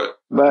 That's right.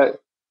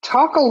 But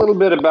talk a little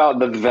bit about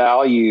the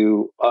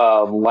value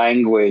of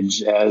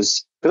language,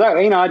 because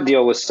I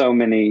deal with so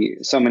many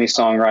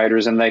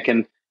songwriters, and they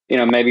can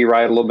maybe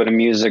write a little bit of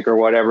music or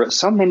whatever.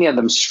 So many of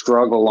them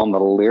struggle on the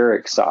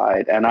lyric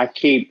side, and I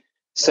keep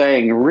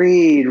saying,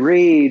 read,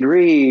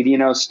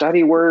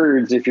 study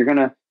words. If you're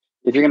gonna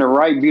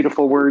write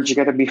beautiful words, you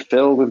got to be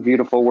filled with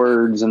beautiful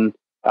words. And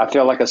I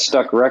feel like a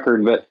stuck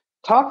record, but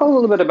talk a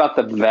little bit about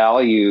the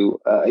value,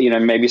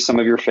 maybe some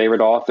of your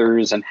favorite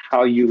authors and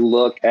how you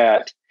look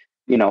at,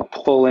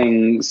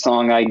 pulling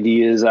song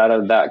ideas out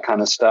of that kind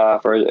of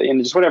stuff, or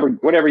just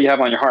whatever you have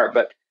on your heart.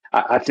 But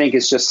I think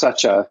it's just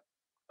such a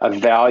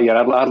value.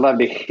 I'd love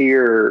to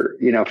hear,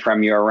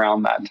 from you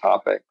around that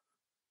topic.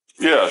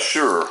 Yeah,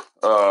 sure.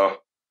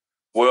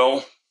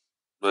 Well,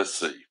 let's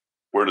see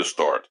where to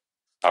start.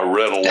 I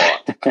read a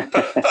lot.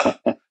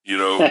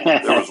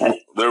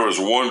 There was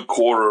one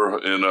quarter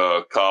in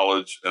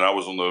college, and I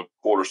was on the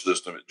quarter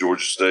system at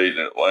Georgia State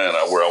in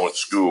Atlanta, where I went to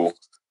school,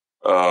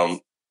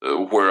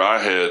 where I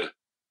had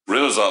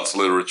Renaissance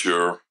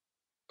literature,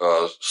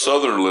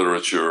 Southern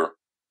literature,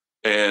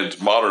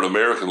 and modern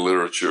American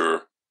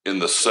literature in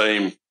the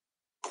same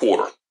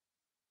quarter.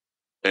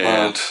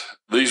 And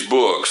these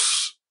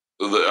books,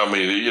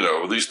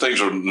 these things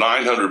are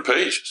 900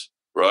 pages,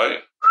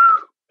 right?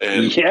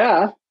 And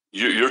yeah.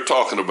 you're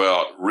talking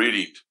about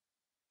reading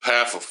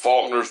half of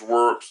Faulkner's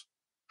works,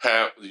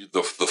 half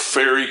the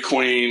Fairy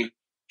Queen,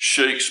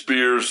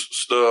 Shakespeare's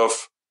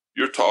stuff.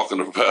 You're talking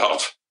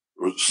about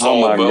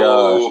Saul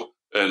Bellow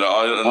and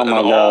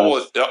all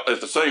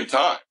at the same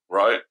time,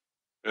 right?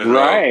 And,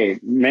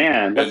 right,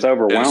 man, that's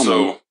overwhelming. And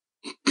so,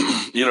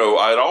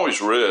 I'd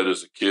always read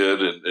as a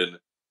kid, and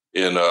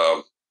in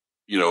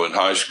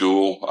high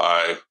school,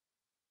 I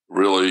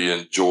really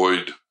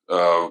enjoyed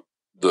the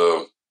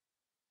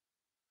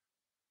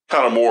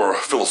kind of more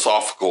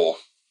philosophical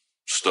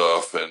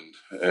stuff, and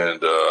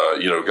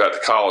got to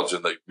college,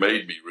 and they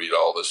made me read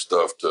all this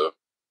stuff to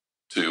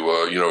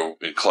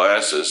in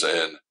classes.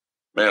 And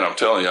man, I'm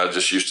telling you, I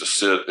just used to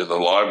sit in the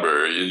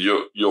library,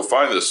 and you'll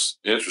find this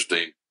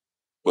interesting,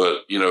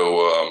 but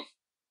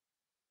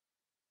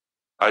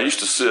I used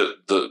to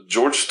sit, the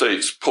Georgia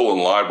State's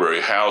Pullen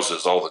Library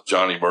houses all the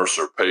Johnny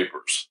Mercer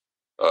papers.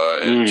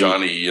 And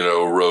Johnny,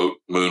 wrote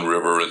Moon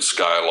River and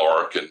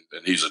Skylark, and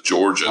he's a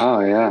Georgian. Oh,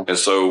 yeah. And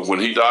so when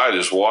he died,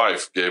 his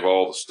wife gave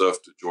all the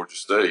stuff to Georgia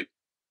State.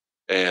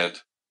 And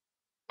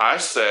I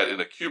sat in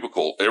a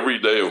cubicle every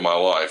day of my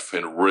life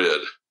and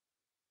read,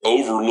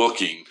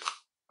 overlooking.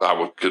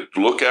 Could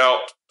look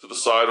out to the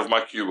side of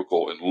my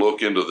cubicle and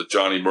look into the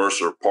Johnny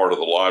Mercer part of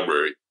the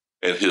library,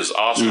 and his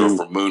Oscar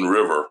for Moon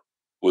River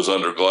was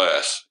under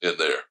glass in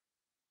there.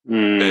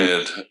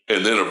 And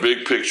then a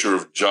big picture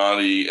of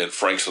Johnny and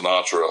Frank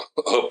Sinatra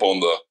up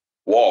on the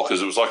wall,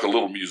 because it was like a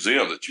little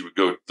museum that you would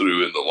go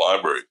through in the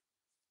library.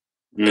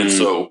 And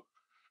so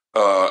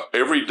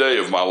every day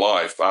of my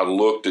life, I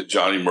looked at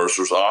Johnny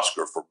Mercer's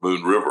Oscar for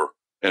Moon River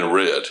and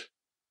read,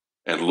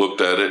 and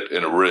looked at it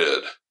and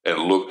read, and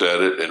looked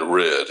at it and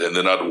read. And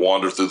then I'd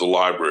wander through the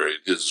library.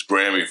 His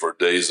Grammy for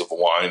Days of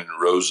Wine and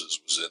Roses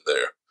was in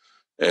there.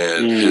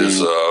 And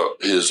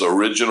his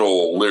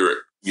original lyric,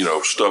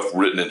 stuff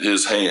written in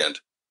his hand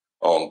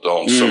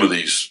on some of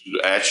these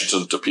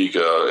Atchison,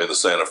 Topeka, and the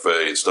Santa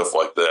Fe and stuff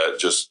like that,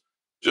 just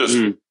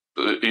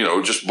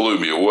blew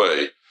me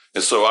away.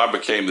 And so I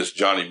became this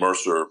Johnny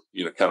Mercer,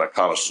 kind of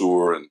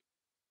connoisseur, and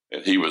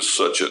he was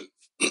such a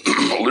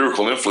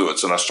lyrical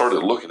influence. And I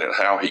started looking at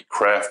how he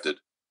crafted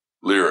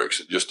lyrics,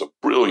 and just a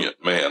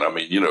brilliant man. I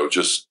mean,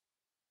 just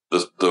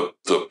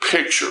the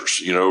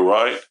pictures,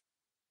 right?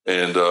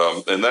 And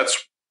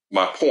that's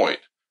my point.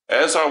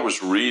 As I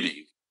was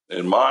reading,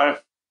 and my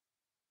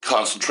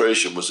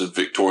concentration was in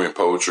Victorian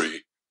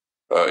poetry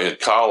in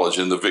college,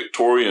 and the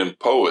Victorian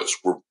poets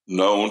were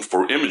known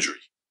for imagery,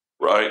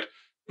 right?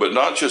 But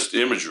not just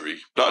imagery,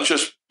 not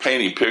just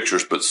painting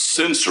pictures, but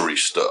sensory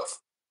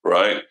stuff,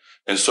 right?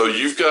 And so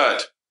you've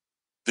got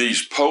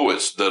these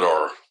poets that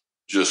are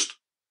just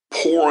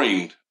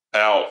pouring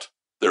out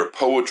their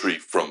poetry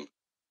from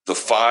the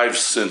five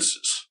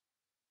senses,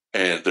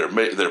 and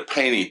they're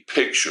painting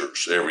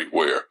pictures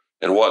everywhere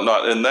and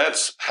whatnot. And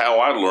that's how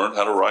I learned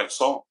how to write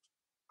songs.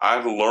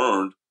 I've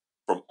learned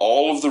from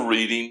all of the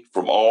reading,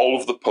 from all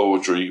of the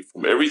poetry,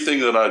 from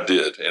everything that I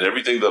did and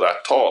everything that I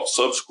taught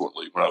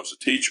subsequently when I was a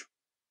teacher,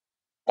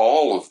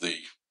 all of the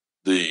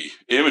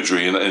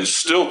imagery. And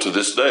still to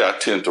this day, I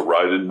tend to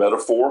write in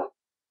metaphor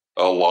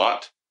a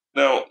lot.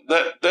 Now,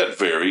 that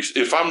varies.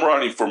 If I'm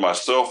writing for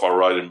myself, I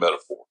write in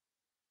metaphor.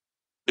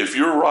 If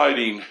you're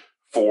writing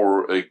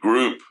for a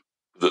group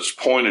that's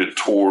pointed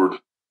toward,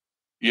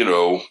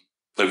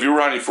 if you're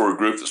writing for a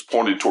group that's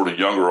pointed toward a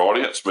younger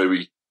audience,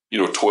 maybe,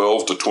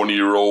 12 to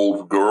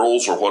 20-year-old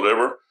girls or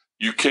whatever,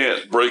 you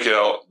can't break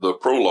out the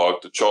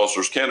prologue to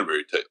Chaucer's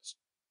Canterbury Tales,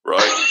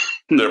 right?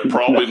 They're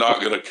probably not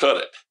going to cut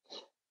it.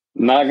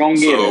 Not going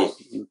to get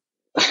it.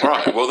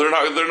 Right. Well, they're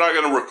not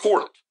going to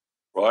record it,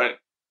 right?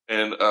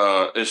 And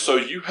so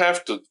you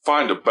have to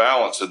find a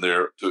balance in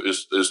there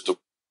as to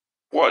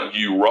what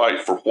you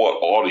write for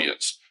what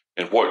audience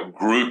and what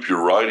group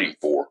you're writing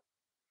for.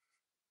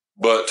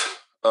 But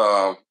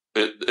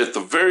at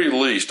the very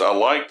least, I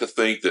like to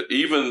think that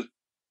even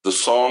the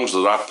songs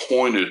that I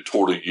pointed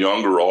toward a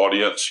younger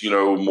audience,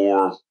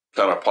 more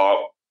kind of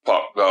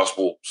pop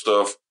gospel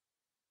stuff,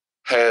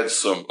 had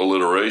some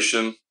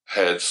alliteration,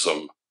 had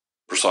some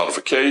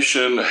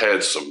personification,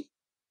 had some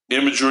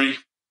imagery,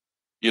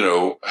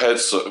 had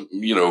some,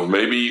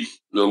 maybe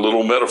a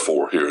little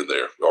metaphor here and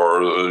there,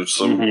 or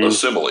some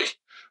assembly,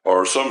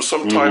 or some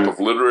type of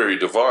literary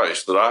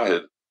device that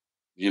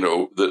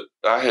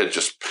I had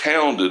just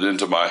pounded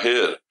into my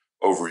head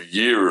over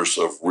years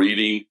of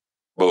reading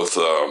both,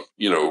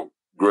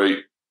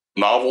 great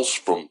novels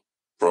from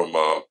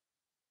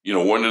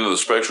one end of the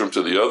spectrum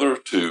to the other,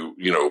 to,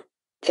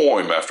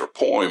 poem after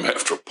poem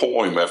after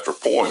poem after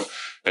poem.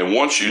 And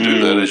once you do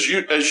that,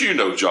 as you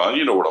know, John,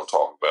 you know what I'm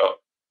talking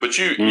about. But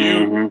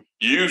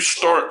you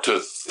start to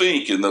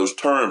think in those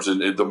terms,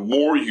 and the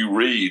more you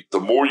read, the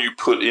more you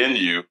put in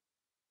you,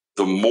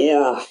 the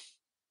more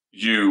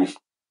you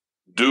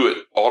do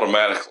it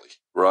automatically,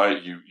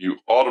 right? You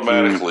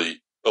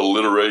automatically,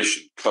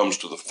 alliteration comes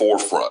to the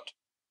forefront.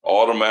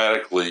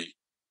 Automatically,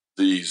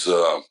 these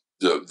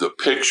the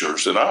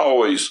pictures. And I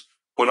always,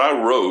 when I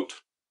wrote,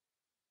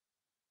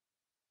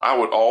 I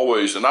would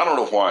always, and I don't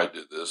know why I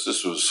did this.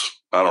 This was,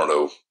 I don't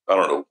know, I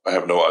don't know. I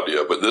have no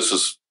idea, but this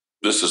is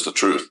the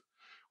truth.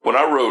 When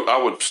I wrote,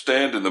 I would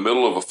stand in the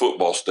middle of a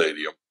football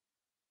stadium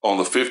on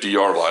the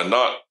 50-yard line,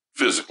 not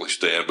physically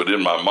stand, but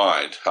in my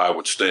mind, I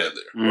would stand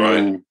there,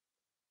 right?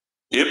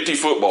 Empty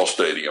football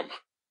stadium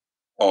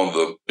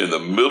in the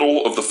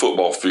middle of the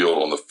football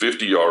field on the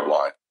 50-yard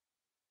line.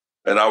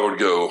 And I would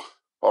go,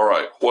 all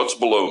right, what's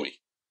below me?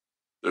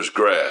 There's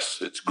grass.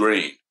 It's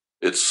green.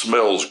 It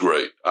smells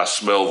great. I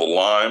smell the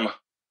lime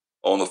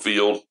on the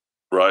field,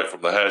 right,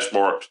 from the hash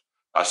marks.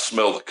 I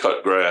smell the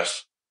cut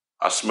grass.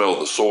 I smell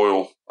the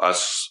soil. I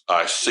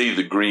see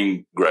the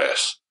green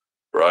grass,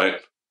 right?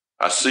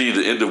 I see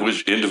the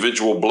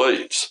individual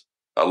blades.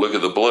 I look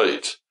at the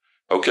blades.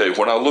 Okay,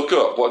 when I look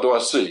up, what do I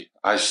see?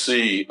 I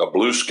see a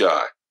blue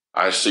sky.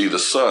 I see the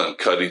sun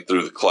cutting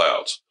through the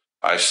clouds.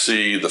 I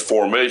see the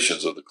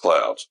formations of the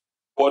clouds.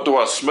 What do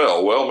I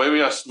smell? Well,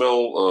 maybe I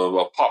smell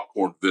a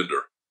popcorn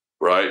vendor,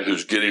 right,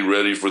 who's getting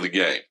ready for the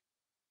game,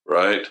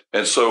 right?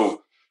 And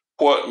so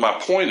what my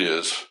point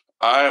is,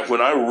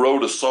 when I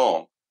wrote a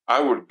song, I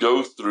would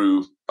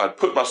I'd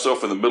put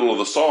myself in the middle of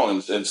the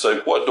song and say,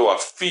 what do I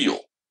feel?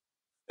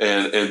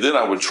 And then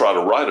I would try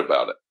to write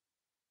about it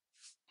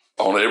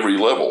on every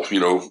level,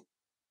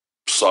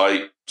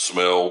 sight,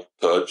 smell,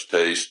 touch,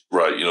 taste,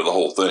 right, the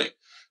whole thing.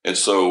 And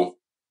so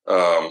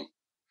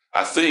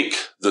I think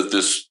that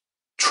this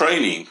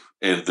training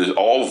and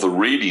all of the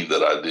reading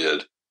that I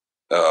did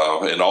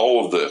and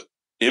all of the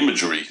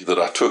imagery that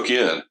I took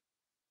in,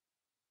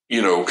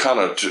 kind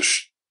of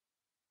just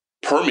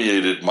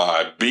permeated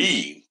my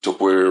being to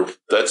where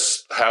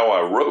that's how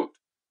I wrote.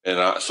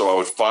 And so I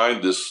would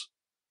find this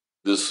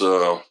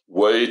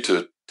way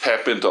to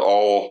tap into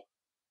all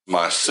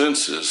my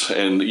senses.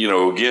 And,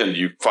 again,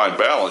 you find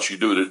balance. You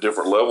do it at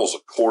different levels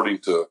according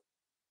to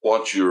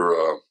what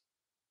your,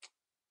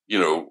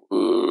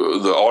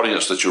 the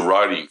audience that you're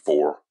writing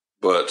for.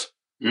 But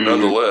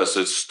nonetheless,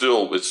 it's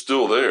still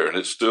there, and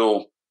it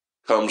still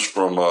comes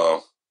from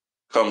a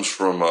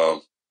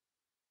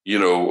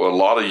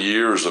lot of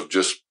years of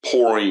just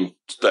pouring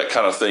that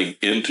kind of thing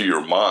into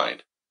your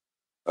mind.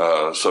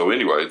 So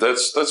anyway,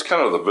 that's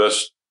kind of the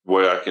best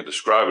way I can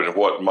describe it, and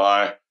what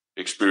my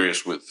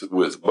experience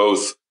with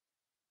both,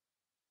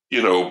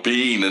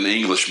 being an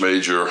English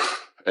major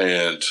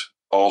and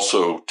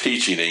also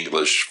teaching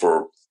English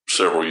for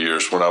several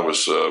years. When I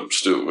was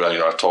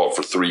I taught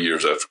for 3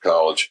 years after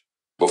college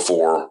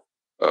before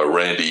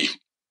Randy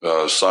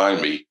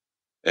signed me.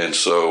 And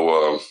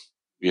so,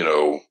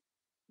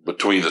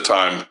 between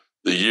the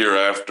year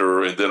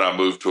after, and then I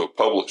moved to a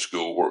public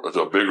school, or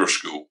a bigger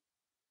school,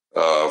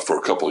 for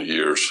a couple of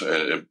years.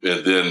 And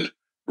then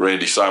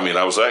Randy signed me, and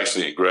I was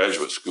actually in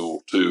graduate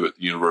school too at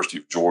the University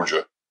of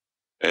Georgia.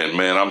 And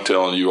man, I'm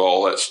telling you,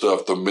 all that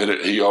stuff, the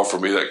minute he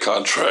offered me that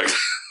contract,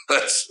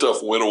 that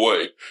stuff went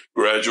away.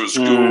 Graduate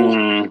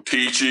school,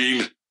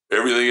 teaching,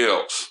 everything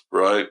else,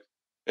 right?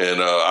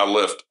 And I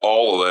left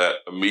all of that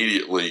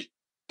immediately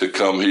to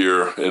come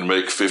here and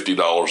make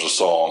 $50 a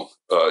song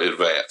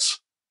advance.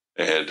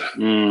 And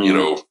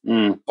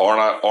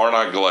aren't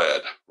I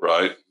glad,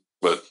 right?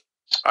 But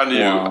I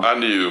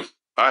knew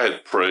I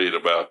had prayed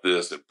about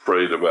this and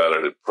prayed about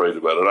it and prayed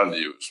about it. I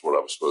knew it was what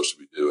I was supposed to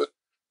be doing.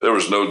 There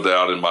was no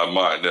doubt in my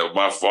mind. Now,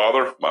 my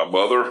father, my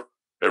mother,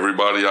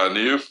 everybody I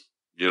knew,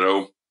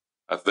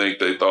 I think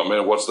they thought,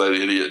 man, what's that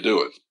idiot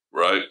doing,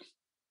 right?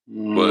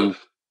 But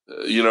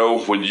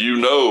when you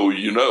know,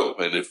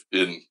 and if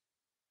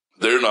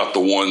they're not the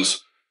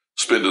ones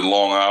spending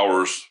long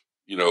hours,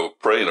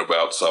 praying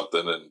about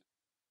something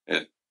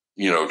and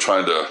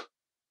trying to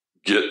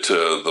get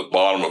to the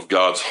bottom of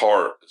God's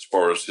heart as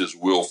far as his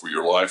will for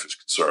your life is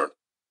concerned.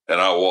 And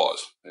I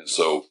was. And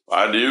so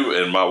I knew,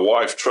 and my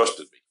wife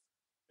trusted me.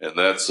 And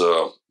that's,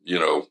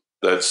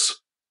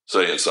 that's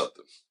saying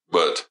something.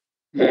 But,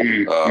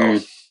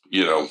 that's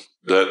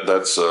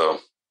the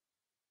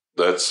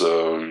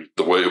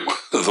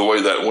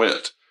way that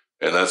went.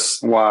 And that's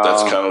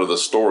kind of the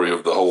story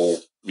of the whole,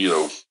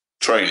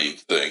 training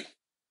thing.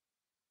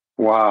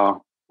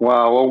 Wow.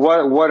 Well,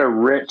 what a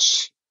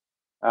rich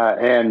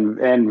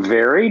and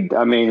varied,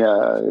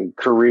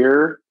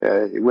 career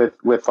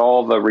with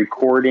all the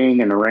recording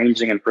and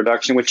arranging and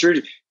production, which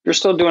you're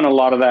still doing a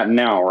lot of that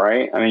now,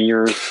 right? I mean,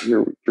 you're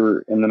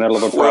in the middle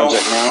of a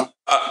project now.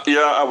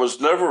 I was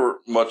never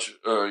much,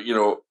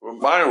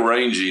 my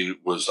arranging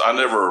I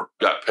never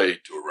got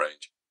paid to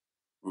arrange.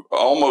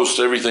 Almost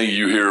everything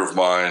you hear of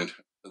mine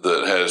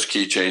that has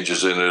key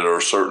changes in it or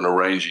certain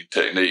arranging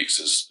techniques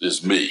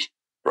is me,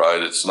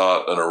 right? It's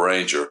not an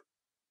arranger.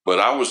 But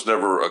I was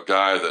never a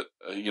guy that,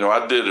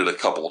 I did it a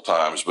couple of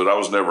times, but I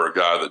was never a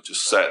guy that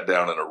just sat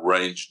down and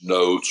arranged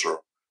notes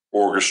or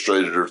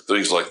orchestrated or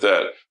things like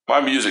that.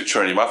 My music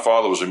training, my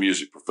father was a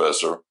music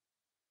professor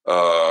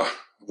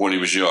when he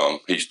was young.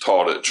 He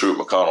taught at Truett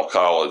McConnell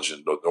College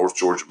in the North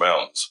Georgia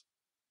mountains.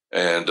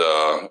 And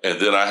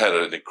then I had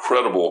an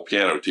incredible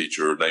piano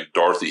teacher named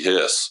Dorothy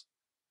Hess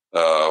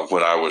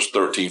when I was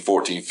 13,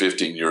 14,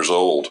 15 years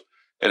old.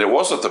 And it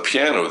wasn't the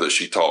piano that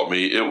she taught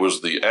me. It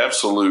was the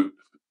absolute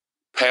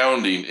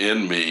pounding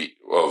in me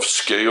of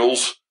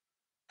scales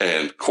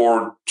and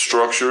chord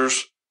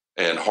structures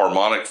and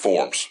harmonic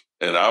forms.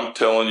 And I'm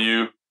telling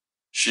you,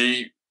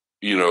 she,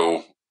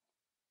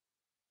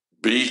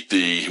 beat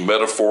the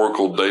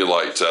metaphorical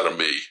daylights out of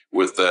me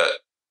with that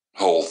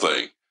whole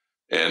thing.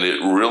 And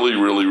it really,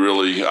 really,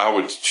 really, I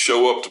would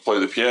show up to play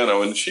the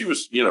piano, and she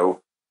was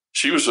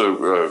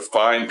a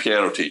fine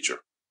piano teacher,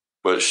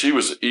 but she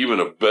was even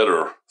a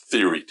better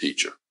theory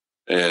teacher.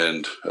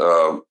 And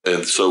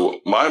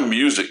so my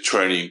music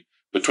training,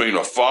 between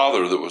a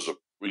father that was a,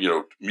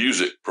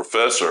 music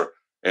professor,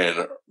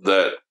 and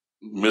that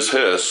Miss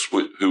Hess,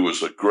 who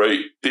was a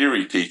great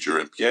theory teacher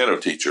and piano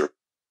teacher,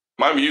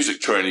 my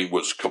music training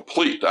was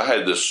complete. I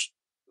had this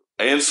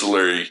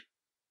ancillary,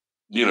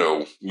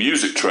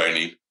 music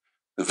training.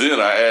 Then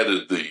I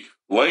added the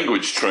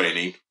language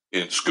training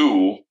in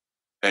school,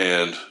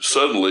 and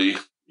suddenly,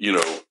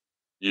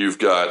 you've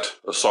got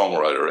a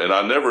songwriter. And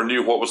I never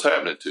knew what was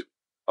happening to.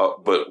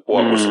 But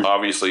what was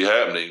obviously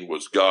happening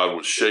was God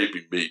was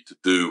shaping me to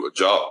do a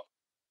job,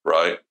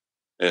 right?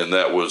 And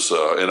that was,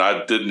 and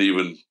I didn't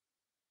even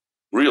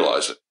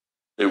realize it.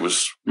 It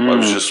was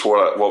just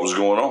what was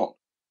going on.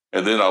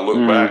 And then I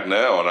look back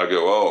now and I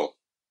go,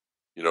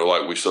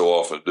 like we so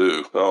often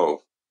do.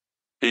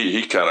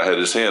 He kind of had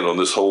his hand on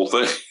this whole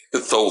thing.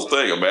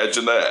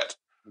 Imagine that.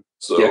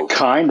 So yeah,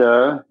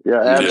 kinda.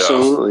 Yeah,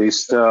 absolutely. Yeah.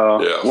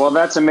 So, well,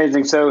 that's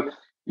amazing. So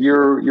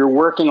you're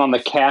working on the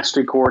cast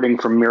recording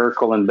for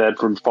Miracle in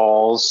Bedford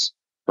Falls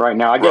right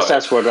now. I guess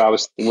that's what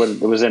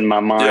was in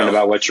my mind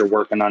about what you're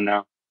working on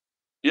now.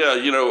 Yeah,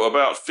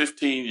 about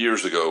 15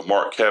 years ago,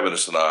 Mark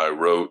Cavanis and I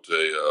wrote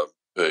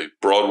a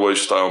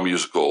Broadway-style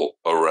musical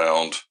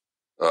around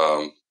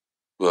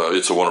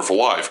It's a Wonderful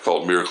Life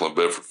called Miracle in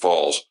Bedford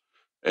Falls.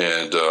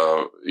 And,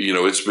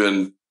 it's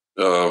been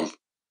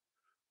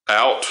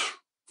out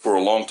for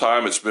a long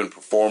time. It's been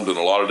performed in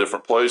a lot of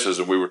different places.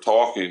 And we were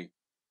talking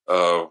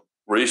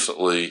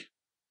recently,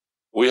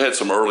 we had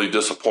some early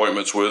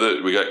disappointments with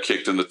it. We got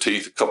kicked in the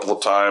teeth a couple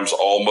of times,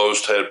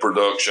 almost had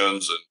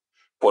productions and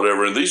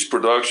whatever. And these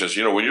productions,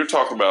 when you're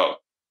talking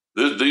about,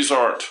 these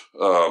are,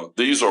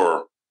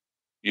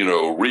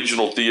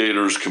 regional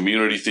theaters,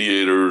 community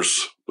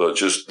theaters,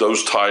 just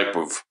those type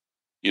of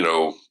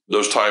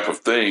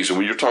things. And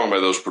when you're talking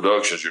about those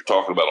productions, you're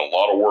talking about a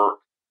lot of work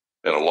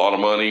and a lot of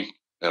money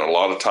and a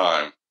lot of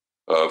time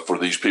for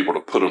these people to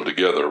put them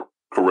together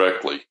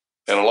correctly.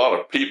 And a lot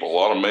of people, a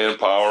lot of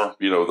manpower,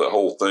 the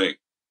whole thing.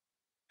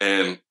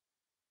 And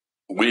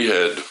we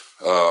had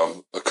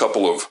a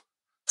couple of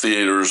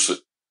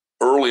theaters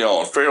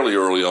fairly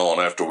early on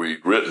after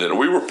we'd written it, and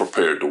we were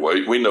prepared to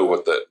wait. We know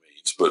what that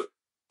means, but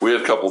we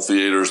had a couple of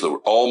theaters that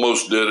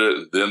almost did it,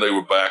 and then they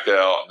would back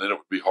out, and then it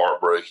would be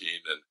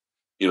heartbreaking and,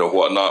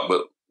 whatnot.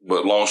 But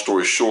long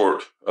story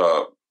short,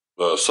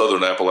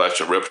 Southern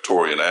Appalachian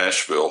Repertory in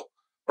Asheville,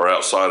 or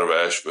outside of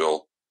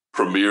Asheville,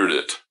 premiered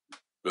it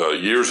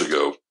years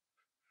ago.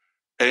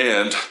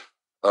 And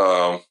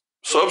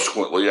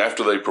subsequently,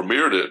 after they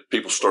premiered it,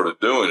 people started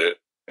doing it.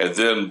 And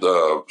then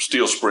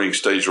Steel Spring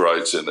Stage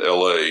Rights in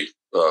L.A.,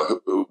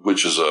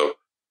 which is a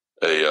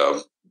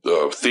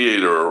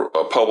theater,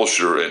 a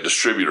publisher and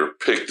distributor,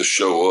 picked the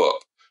show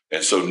up.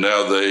 And so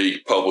now they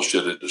publish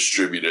it and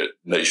distribute it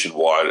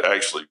nationwide,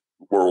 actually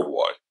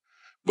worldwide.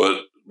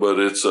 But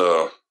it's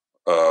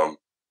one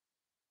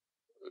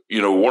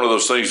of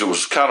those things that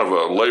was kind of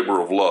a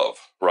labor of love,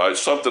 right?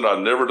 Something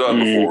I'd never done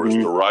before is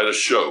to write a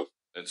show.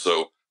 And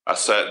so I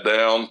sat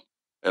down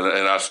and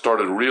I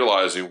started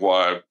realizing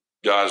why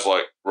guys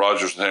like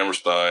Rodgers and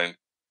Hammerstein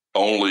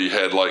only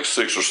had like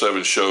 6 or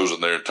 7 shows in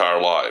their entire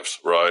lives,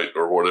 right?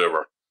 Or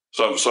whatever.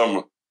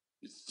 Some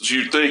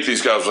you'd think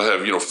these guys would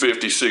have,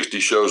 50, 60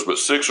 shows, but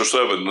 6 or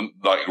 7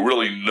 like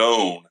really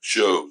known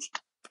shows.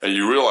 And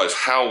you realize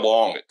how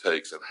long it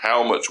takes and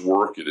how much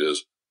work it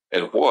is.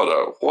 And what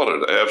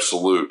an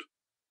absolute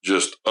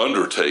just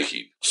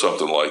undertaking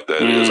something like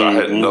that is. I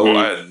had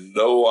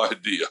no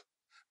idea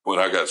when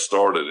I got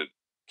started. And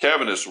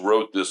Cavanis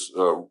wrote this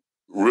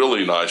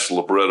really nice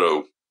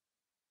libretto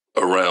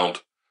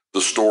around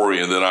the story,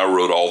 and then I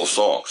wrote all the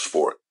songs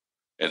for it.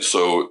 And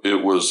so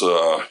it was,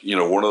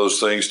 one of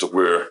those things to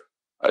where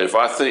if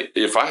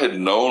I had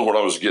known what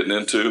I was getting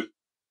into,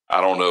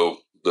 I don't know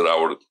that I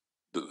would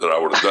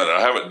have done it. I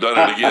haven't done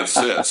it again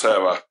since,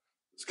 have I?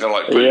 It's kind of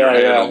like putting your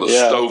hand on the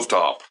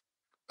stovetop.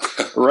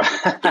 Right.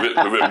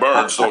 if it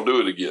burns, don't do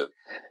it again.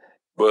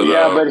 But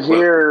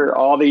here,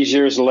 all these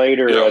years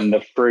later, and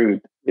the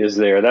fruit is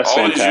there. That's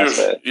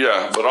fantastic.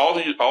 But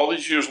all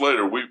these years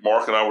later,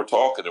 Mark and I were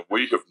talking, and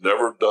we have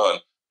never done.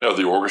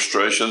 The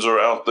orchestrations are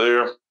out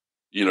there.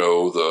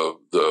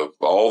 The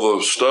all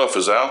the stuff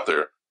is out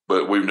there,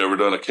 but we've never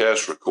done a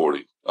cast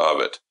recording of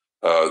it.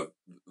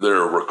 There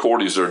are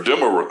recordings, there are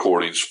demo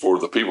recordings for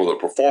the people that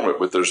perform it,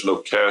 but there's no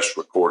cast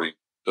recording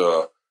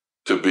to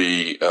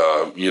be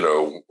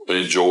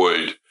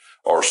enjoyed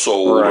or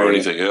sold or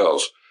anything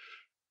else.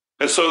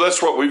 And so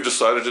that's what we've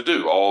decided to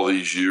do all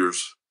these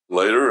years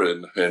later,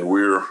 and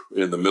we're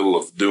in the middle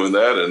of doing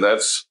that, and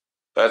that's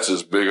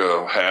as big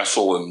a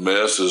hassle and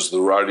mess as the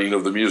writing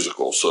of the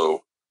musical.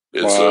 So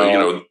it's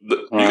you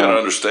got to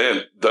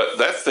understand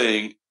that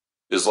thing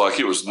is like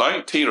it was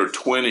 19 or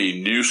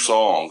 20 new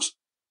songs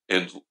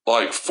and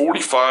like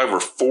 45 or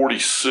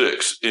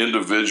 46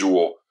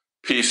 individual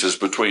pieces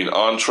between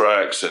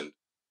entr'actes and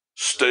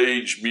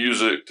stage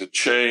music to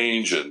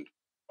change and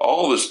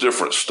all this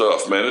different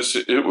stuff, man.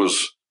 It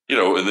was,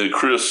 and then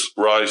Chris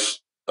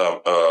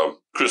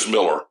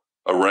Miller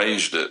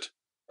arranged it.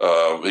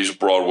 He's a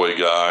Broadway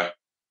guy.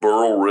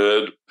 Burl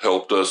Red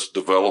helped us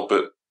develop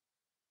it.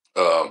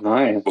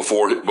 Nice.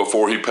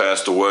 Before he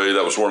passed away,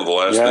 that was one of the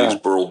last things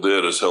Burl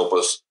did, is help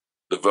us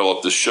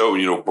develop the show.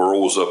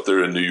 Burl was up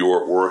there in New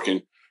York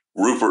working.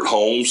 Rupert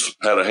Holmes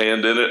had a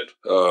hand in it,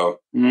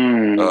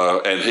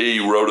 and he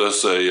wrote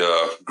us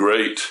a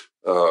great,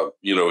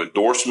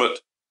 endorsement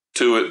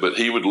to it. But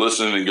he would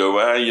listen and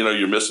go,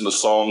 you're missing a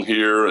song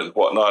here and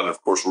whatnot. And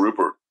of course,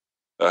 Rupert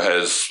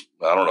has,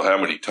 I don't know how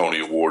many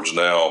Tony Awards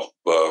now,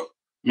 but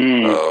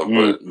he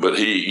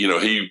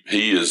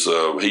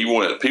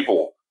went.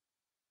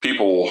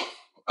 People,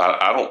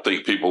 I don't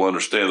think people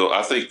understand.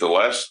 I think the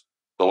last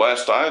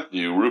I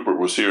knew, Rupert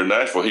was here in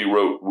Nashville. He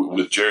wrote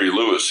with Jerry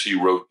Lewis. He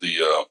wrote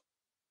the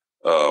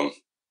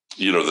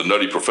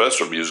Nutty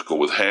Professor musical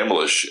with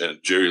Hamlish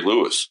and Jerry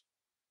Lewis.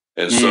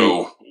 And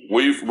so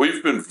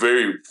we've been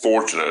very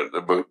fortunate.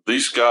 But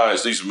these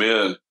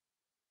men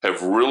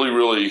have really,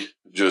 really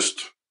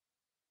just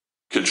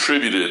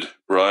contributed,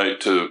 right,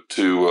 to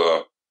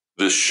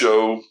this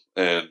show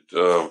and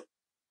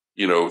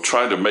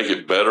trying to make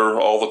it better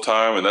all the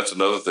time. And that's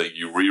another thing.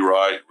 You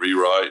rewrite,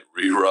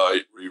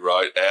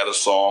 add a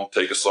song,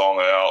 take a song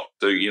out,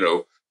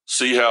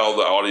 see how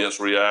the audience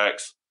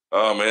reacts.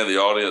 Oh man, the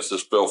audience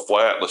just fell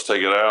flat. Let's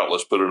take it out.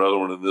 Let's put another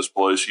one in this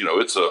place.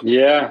 It's a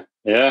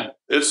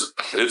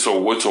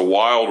it's a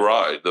wild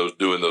ride.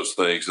 Doing those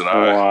things, and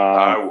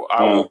I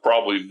will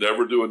probably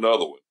never do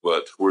another one.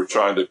 But we're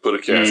trying to put a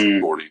cast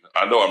recording.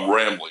 I know I'm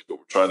rambling, but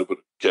we're trying to put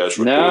a cast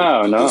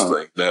recording to this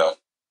thing now.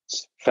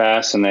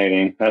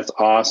 Fascinating. That's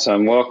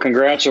awesome. Well,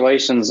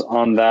 congratulations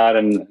on that,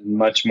 and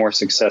much more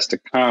success to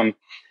come.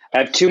 I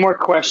have two more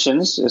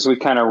questions as we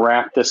kind of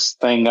wrap this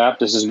thing up.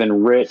 This has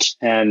been rich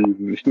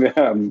and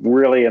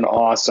really an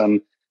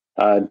awesome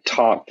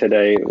talk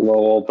today,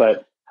 Lowell.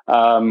 But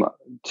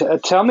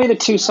tell me the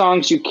two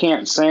songs you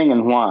can't sing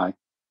and why.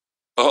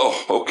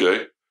 Oh,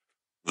 okay.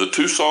 The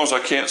two songs I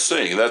can't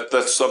sing,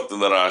 that's something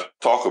that I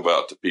talk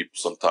about to people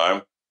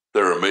sometime.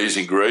 They're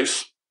Amazing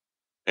Grace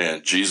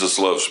and Jesus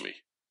Loves Me.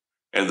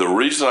 And the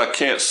reason I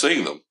can't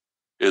sing them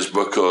is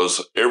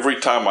because every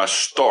time I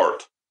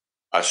start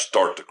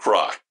to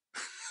cry.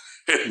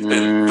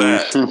 And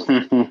that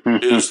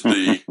is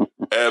the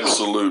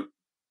absolute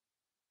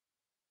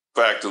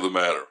fact of the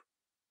matter.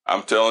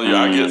 I'm telling you,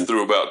 I get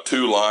through about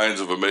 2 lines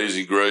of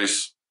Amazing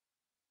Grace,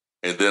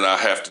 and then I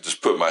have to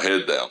just put my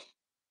head down.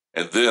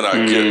 And then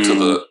I get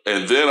to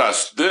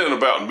then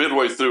about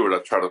midway through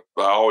it, I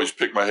always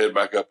pick my head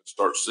back up and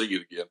start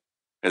singing again.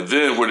 And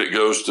then when it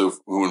goes to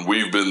when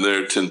we've been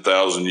there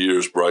 10,000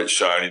 years, bright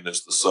shining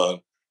as the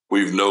sun,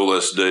 we've no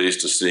less days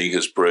to sing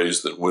his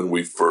praise than when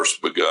we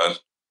first begun.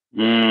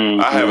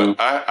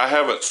 I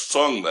haven't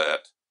sung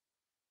that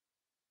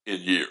in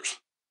years.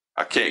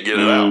 I can't get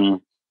it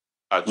out.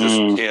 I just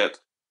can't.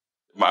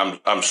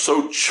 I'm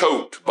so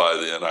choked by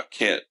then. I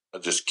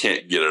just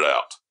can't get it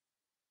out.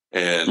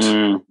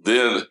 And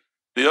then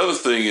the other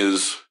thing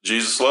is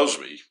Jesus Loves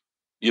Me.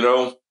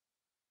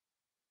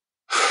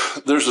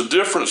 There's a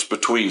difference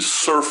between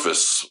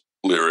surface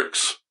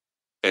lyrics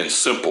and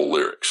simple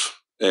lyrics.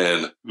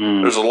 And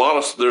there's a lot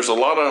of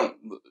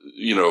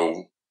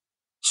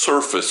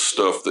surface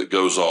stuff that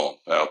goes on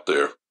out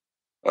there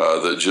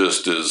that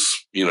just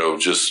is,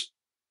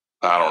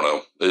 I don't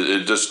know.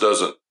 It just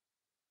doesn't,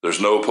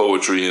 there's no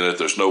poetry in it.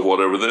 There's no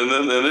whatever.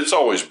 And it's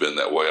always been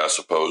that way, I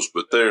suppose.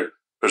 But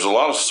there's a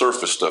lot of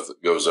surface stuff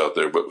that goes out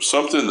there. But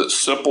something that's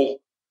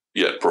simple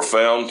yet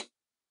profound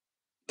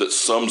that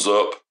sums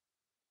up,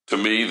 to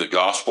me, the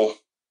gospel.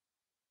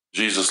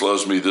 Jesus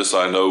loves me, this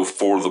I know,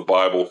 for the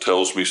Bible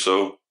tells me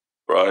so,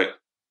 right?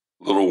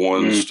 Little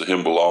ones to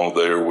him belong,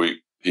 they are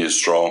weak, he is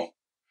strong.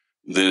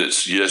 Then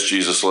it's, yes,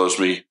 Jesus loves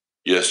me.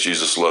 Yes,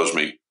 Jesus loves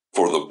me,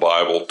 for the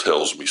Bible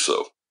tells me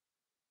so.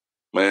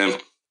 Man,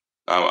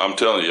 I'm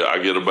telling you, I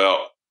get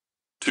about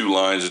 2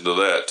 lines into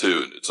that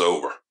too, and it's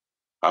over.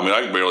 I mean,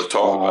 I can barely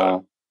talk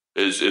about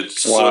it.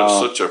 It's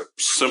such a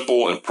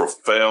simple and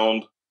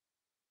profound,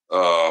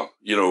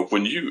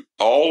 when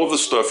all of the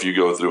stuff you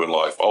go through in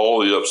life,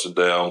 all the ups and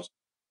downs,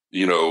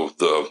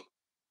 the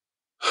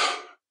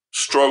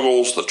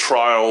struggles, the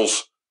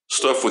trials,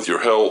 stuff with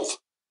your health,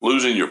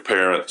 losing your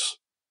parents,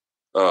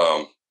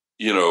 all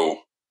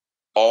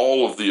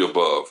of the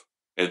above.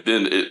 And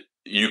then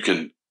you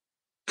can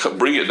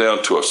bring it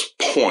down to a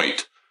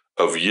point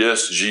of,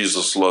 yes,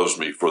 Jesus loves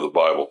me, for the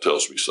Bible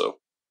tells me so.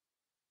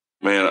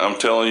 Man, I'm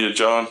telling you,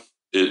 John,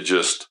 it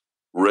just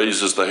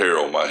raises the hair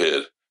on my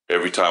head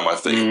every time I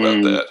think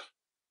about that.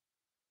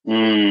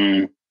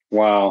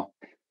 Wow.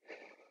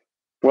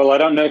 Well, I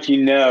don't know if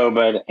you know,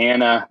 but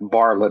Anna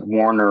Bartlett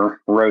Warner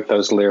wrote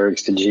those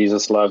lyrics to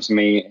Jesus Loves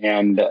Me.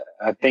 And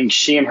I think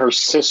she and her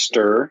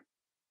sister,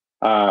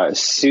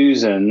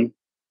 Susan,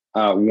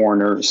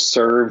 Warner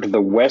served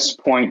the West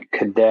Point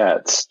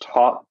cadets,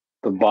 taught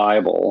the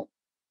Bible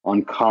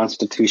on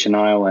Constitution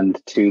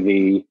Island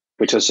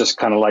which was just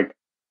kind of like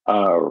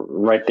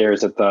right there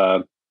is at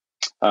the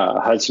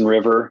Hudson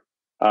River,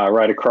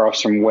 right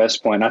across from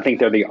West Point. I think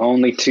they're the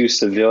only two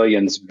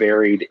civilians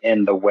buried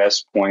in the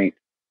West Point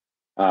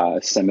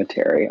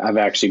cemetery. I've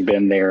actually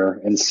been there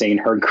and seen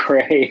her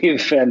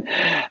grave, and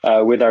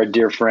with our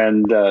dear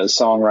friend,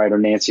 songwriter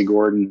Nancy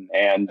Gordon,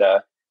 and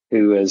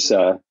who is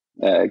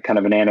kind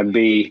of an Anna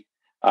B.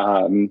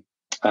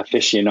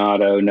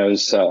 Aficionado,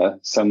 knows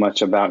so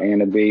much about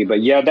Anna B.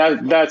 But yeah,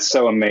 that's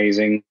so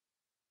amazing,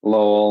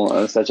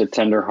 Lowell. Such a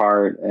tender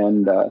heart,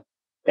 and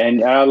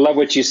I love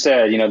what you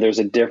said. There's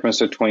a difference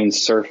between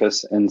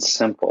surface and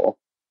simple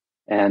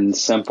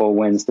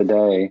wins the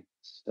day.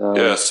 So,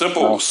 yeah,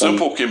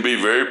 simple can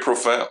be very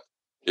profound.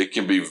 It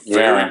can be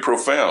very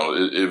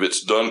profound if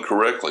it's done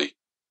correctly.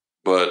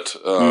 But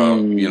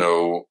when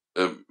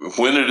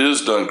it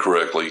is done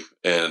correctly,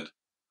 and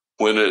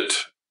when it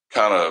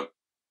kind of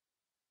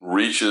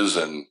reaches,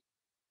 and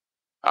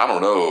I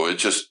don't know, it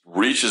just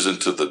reaches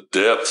into the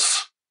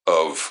depths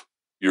of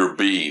your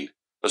being,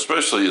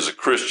 especially as a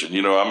Christian.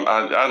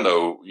 I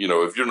know,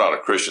 if you're not a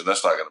Christian,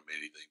 that's not going to mean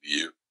anything to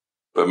you.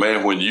 But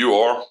man, when you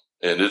are,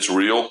 and it's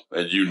real,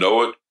 and you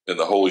know it, and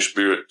the Holy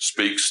Spirit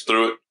speaks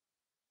through it,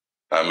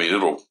 I mean,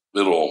 it'll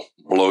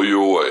blow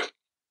you away.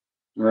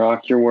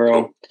 Rock your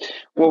world.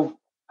 Well,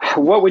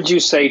 what would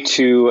you say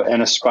to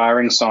an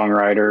aspiring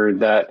songwriter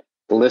that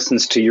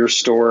listens to your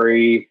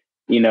story,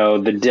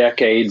 the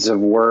decades of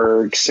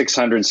work,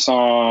 600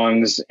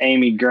 songs,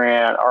 Amy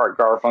Grant, Art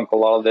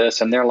Garfunkle, all this,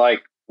 and they're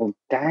like, well,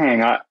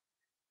 dang,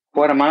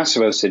 what am I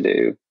supposed to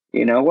do?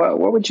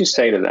 What would you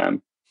say to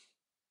them?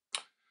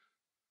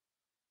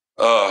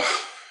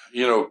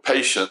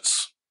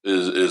 Patience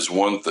is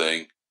one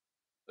thing.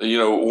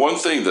 One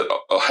thing that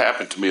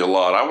happened to me a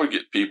lot, I would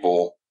get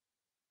people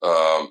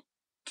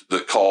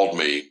that called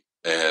me,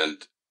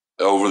 and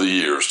over the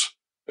years,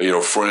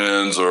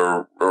 friends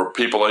or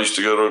people I used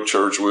to go to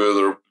church with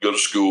or go to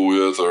school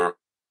with, or,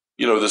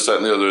 this, that,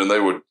 and the other, and they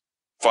would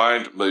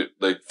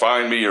they'd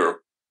find me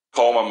or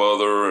call my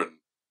mother and,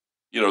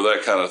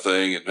 that kind of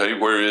thing. And, hey,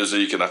 where is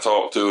he? Can I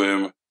talk to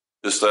him?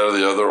 This, that, or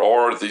the other,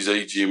 or at these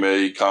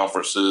AGMA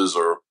conferences,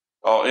 or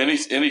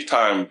any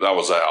time I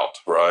was out,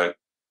 right?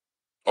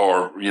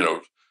 Or,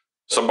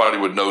 somebody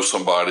would know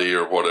somebody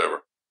or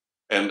whatever.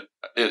 And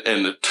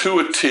to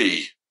a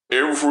T,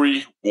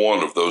 every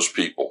one of those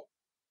people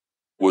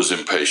was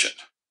impatient.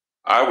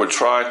 I would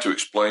try to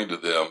explain to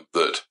them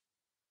that,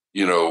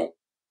 you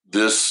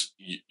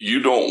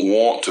don't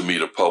want to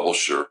meet a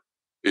publisher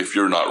if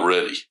you're not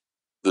ready.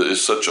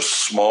 It's such a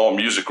small,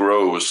 Music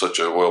Row is such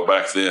a,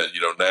 back then,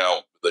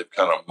 now they've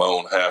kind of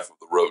mown half of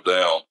the road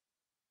down.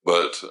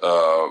 But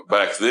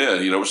back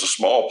then, it was a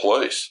small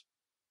place,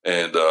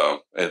 and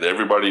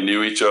everybody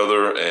knew each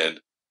other,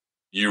 and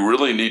you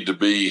really need to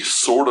be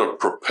sort of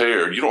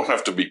prepared. You don't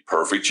have to be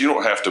perfect. You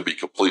don't have to be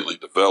completely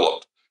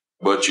developed,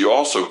 but you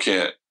also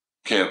can't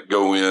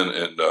go in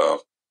and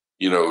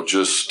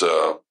just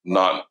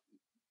not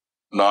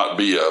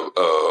be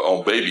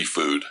on baby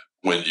food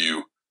when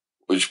you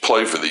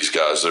play for these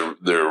guys.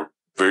 They're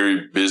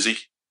very busy,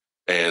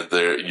 and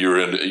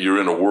you're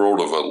in a world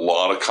of a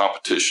lot of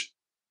competition.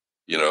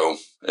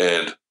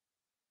 And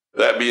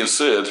that being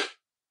said,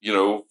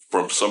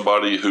 from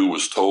somebody who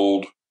was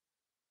told,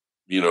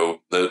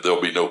 that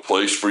there'll be no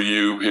place for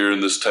you here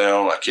in this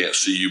town. I can't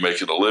see you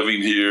making a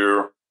living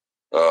here.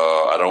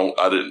 I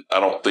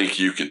don't think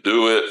you can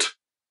do it.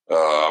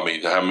 I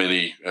mean, how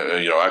many,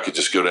 I could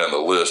just go down the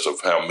list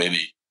of how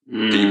many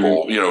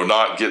people,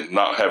 not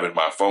having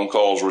my phone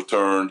calls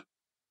returned.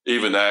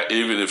 Even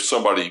if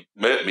somebody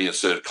met me and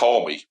said,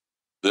 call me,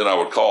 then I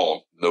would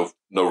call them.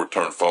 No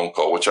return phone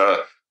call,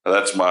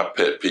 that's my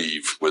pet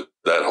peeve with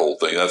that whole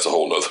thing. That's a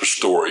whole nother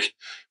story.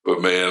 But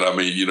man, I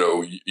mean, you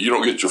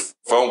don't get your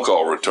phone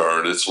call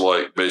returned. It's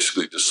like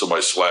basically just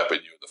somebody slapping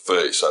you in the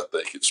face. I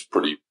think it's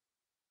pretty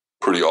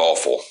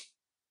awful.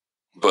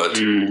 But,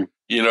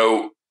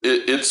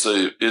 it's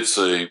a,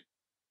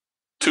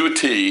 to a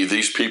T,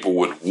 these people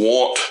would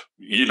want,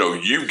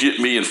 you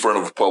get me in front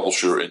of a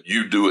publisher and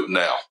you do it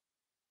now.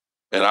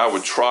 And I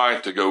would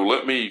try to go,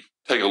 let me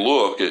take a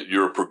look at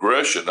your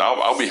progression.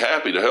 I'll be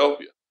happy to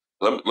help you.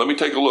 Let me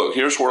take a look.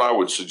 Here's what I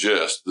would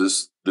suggest.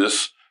 This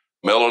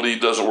melody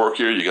doesn't work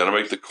here. You got to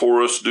make the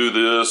chorus do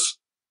this.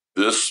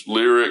 This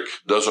lyric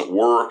doesn't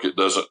work. It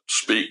doesn't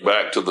speak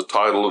back to the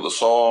title of the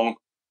song.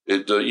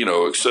 It,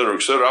 et cetera,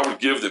 et cetera. I would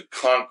give them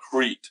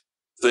concrete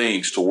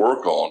things to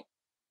work on,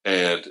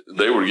 and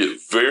they would get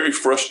very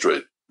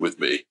frustrated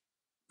with me,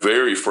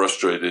 very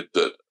frustrated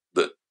that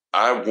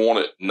I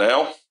want it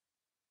now,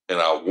 and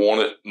I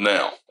want it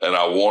now, and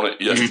I want it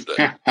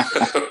yesterday,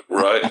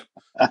 right?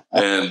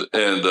 And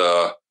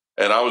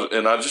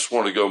I just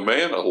want to go,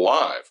 man,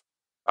 alive.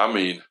 I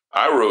mean,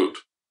 I wrote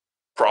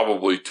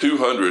probably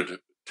 200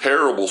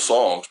 terrible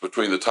songs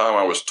between the time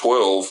I was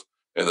 12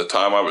 and the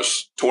time I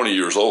was 20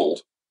 years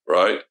old,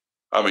 right?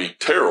 I mean,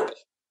 terrible.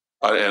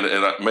 Man,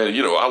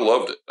 I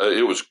loved it.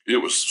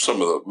 It was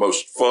some of the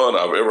most fun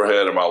I've ever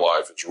had in my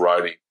life. Is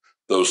writing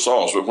those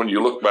songs. But when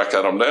you look back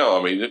at them now,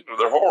 I mean,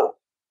 they're horrible.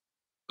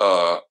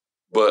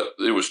 But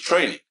it was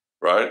training,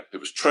 right? It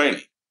was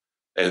training.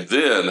 And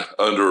then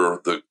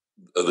under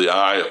the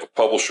eye of a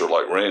publisher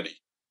like Randy,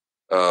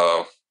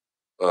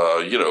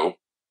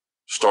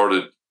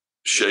 started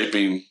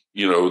shaping,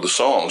 the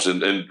songs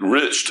and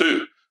Rich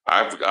too.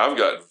 I've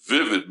got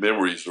vivid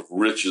memories of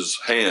Rich's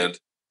hand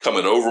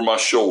coming over my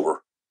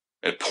shoulder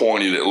and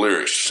pointing at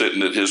lyrics,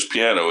 sitting at his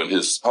piano in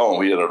his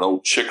home. He had an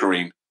old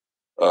Chickering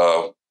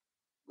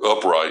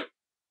upright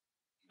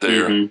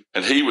there,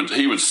 and he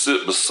would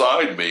sit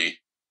beside me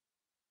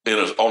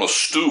on a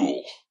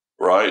stool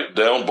right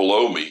down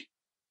below me,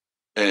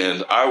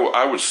 and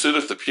I would sit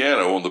at the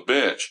piano on the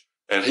bench,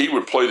 and he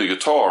would play the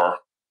guitar,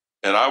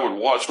 and I would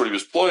watch what he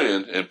was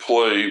playing and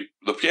play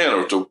the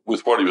piano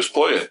with what he was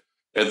playing.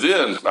 And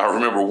then I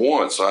remember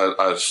once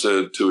I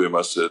said to him,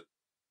 I said,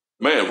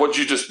 "Man, what'd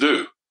you just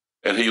do?"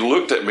 And he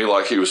looked at me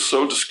like he was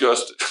so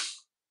disgusted.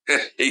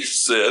 He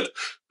said,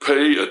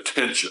 "Pay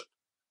attention."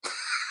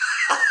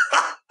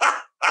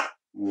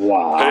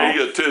 Wow. Pay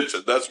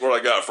attention. That's what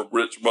I got from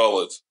Rich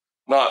Mullins.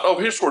 Not, "Oh,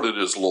 here's what it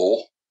is,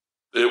 Lowell."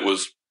 It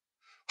was,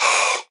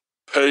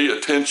 pay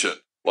attention.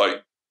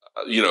 Like,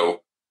 you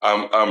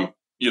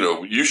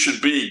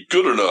should be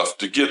good enough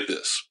to get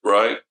this,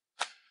 right?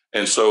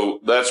 And so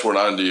that's when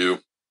I knew,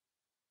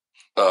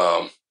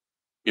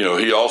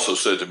 he also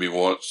said to me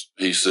once,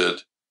 he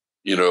said,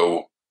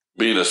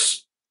 being a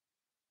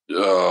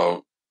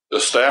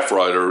staff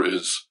writer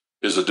is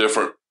a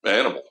different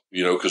animal,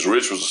 because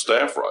Rich was a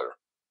staff writer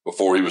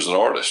before he was an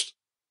artist.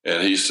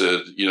 And he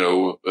said,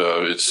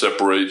 it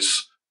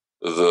separates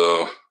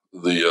the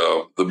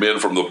men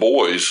from the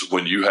boys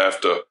when you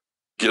have to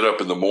get up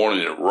in the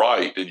morning and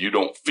write and you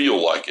don't feel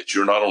like it.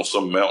 You're not on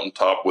some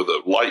mountaintop with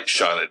a light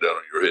shining down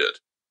on your head,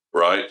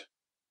 right?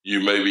 You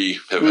maybe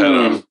have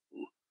had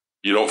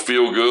you don't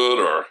feel good,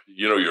 or,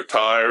 you're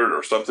tired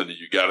or something, and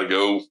you got to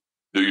go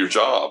do your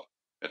job.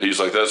 And he's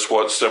like, that's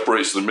what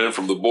separates the men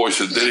from the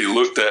boys. And then he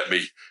looked at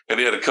me and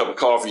he had a cup of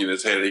coffee in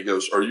his hand. And he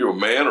goes, "Are you a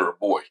man or a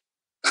boy?"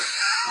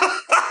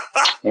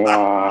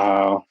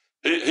 Wow.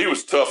 He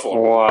was tough on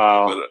me.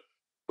 Wow.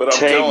 But I'm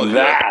telling you,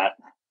 that.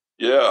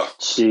 yeah.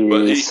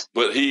 Jeez.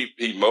 But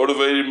he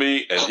motivated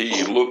me, and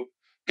he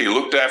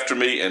looked after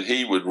me, and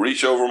he would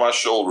reach over my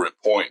shoulder and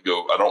point and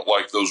go, "I don't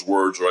like those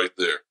words right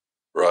there."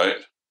 Right.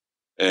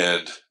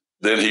 And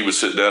then he would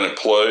sit down and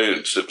play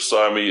and sit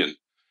beside me.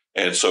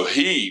 And so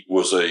he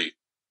was a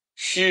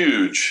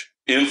huge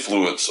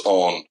influence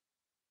on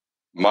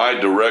my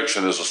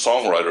direction as a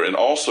songwriter, and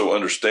also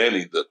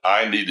understanding that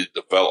I needed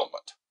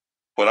development.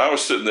 When I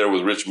was sitting there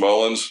with Rich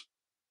Mullins,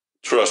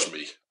 trust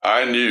me,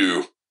 I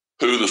knew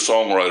who the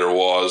songwriter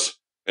was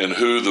and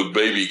who the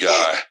baby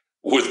guy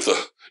with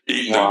the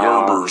eating the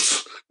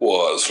Gerbers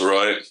was,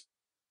 right?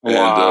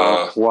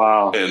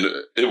 Wow. And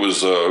it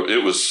was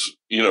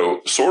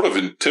sort of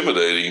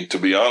intimidating, to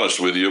be honest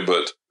with you,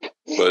 but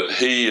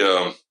he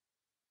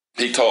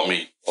taught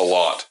me a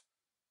lot,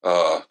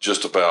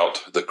 just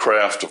about the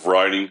craft of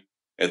writing.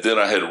 And then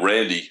I had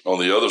Randy on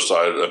the other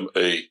side,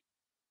 a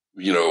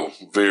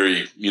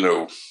very,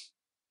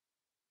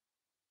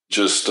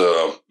 just,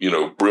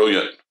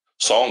 brilliant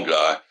song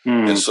guy.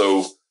 And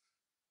so,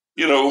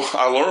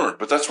 I learned,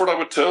 but that's what I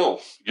would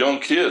tell young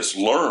kids: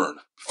 learn,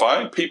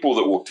 find people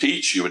that will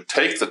teach you, and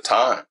take the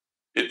time.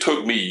 It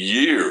took me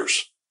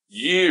years,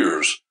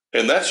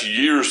 and that's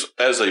years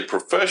as a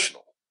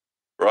professional,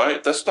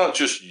 right? That's not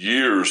just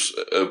years,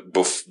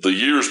 the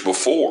years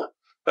before.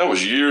 That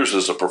was years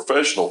as a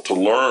professional to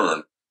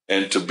learn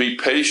and to be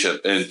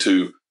patient and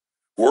to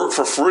work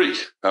for free.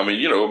 I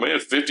mean, man,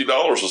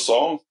 $50 a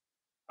song.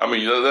 I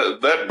mean,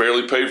 that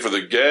barely paid for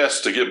the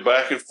gas to get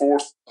back and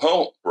forth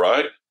home,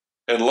 right?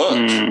 And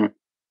lunch.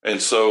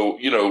 And so,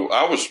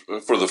 I was,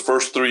 for the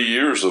first 3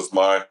 years of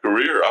my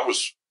career, I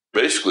was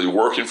basically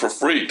working for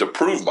free to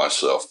prove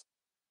myself.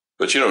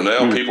 But,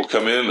 now people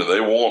come in and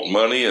they want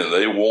money and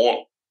they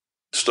want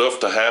stuff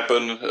to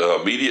happen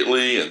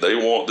immediately, and they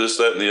want this,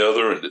 that, and the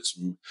other.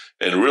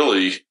 And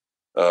really,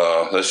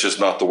 that's just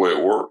not the way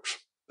it works.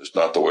 It's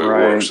not the way it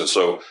works. And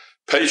so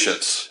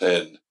patience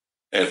and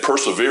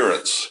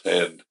perseverance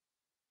and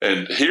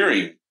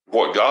hearing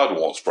what God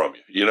wants from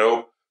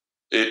you,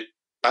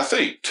 I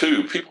think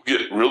too, people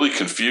get really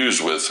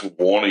confused with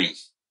wanting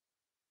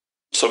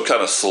some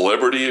kind of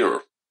celebrity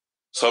or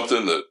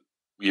something that,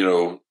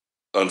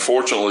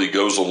 unfortunately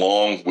goes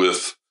along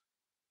with,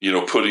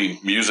 putting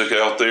music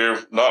out there,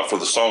 not for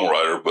the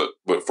songwriter,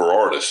 but for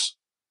artists.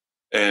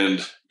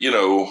 And,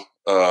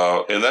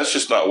 and that's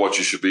just not what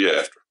you should be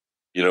after.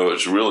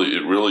 It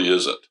really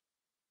isn't.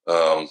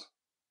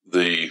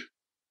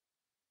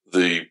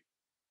 The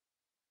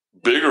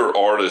bigger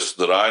artists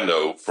that I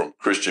know from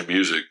Christian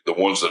music, the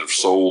ones that have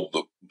sold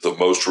the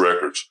most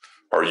records,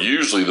 are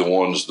usually the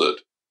ones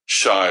that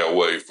shy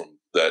away from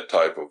that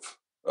type of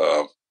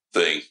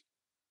thing.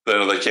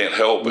 They can't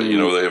help it.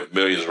 They have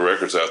millions of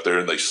records out there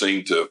and they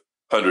sing to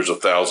hundreds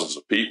of thousands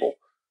of people.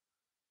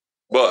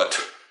 But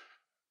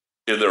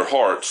in their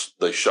hearts,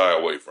 they shy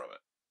away from it.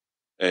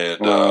 And,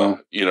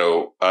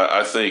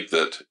 I think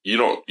that you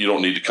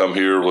don't need to come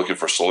here looking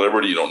for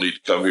celebrity. You don't need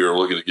to come here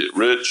looking to get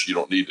rich. You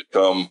don't need to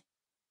come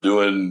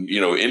doing,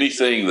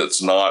 anything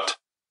that's not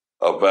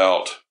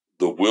about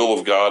the will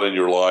of God in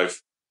your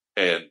life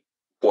and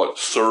what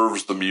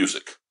serves the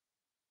music,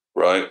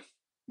 right?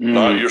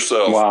 Not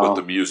yourself, but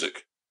the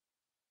music.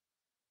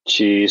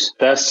 Jeez,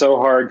 that's so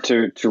hard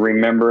to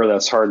remember.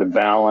 That's hard to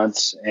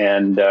balance.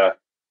 And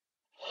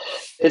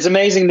it's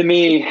amazing to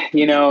me,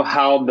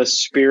 how the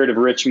spirit of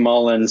Rich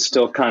Mullins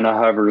still kind of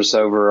hovers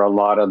over a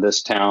lot of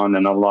this town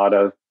and a lot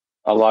of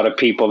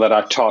people that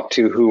I talk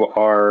to who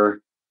are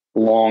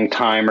long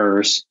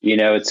timers.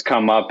 It's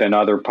come up in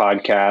other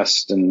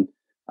podcasts and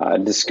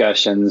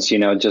discussions,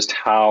 just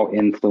how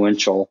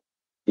influential,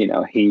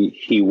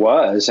 he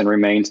was and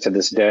remains to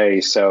this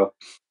day. So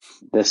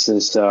this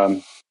is,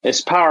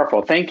 it's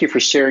powerful. Thank you for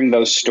sharing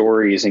those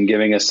stories and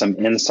giving us some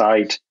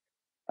insight,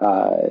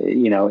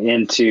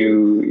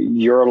 into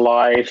your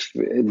life,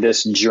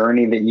 this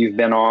journey that you've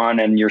been on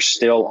and you're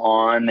still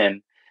on,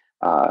 and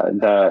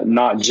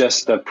not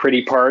just the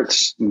pretty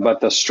parts,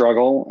 but the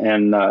struggle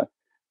and,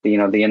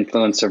 the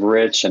influence of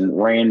Rich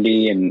and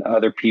Randy and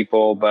other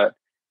people. But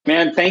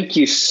man, thank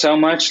you so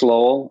much,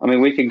 Lowell. I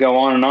mean, we could go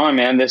on and on,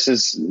 man. This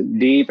is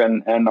deep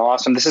and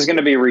awesome. This is going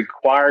to be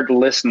required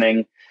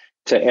listening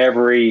to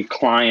every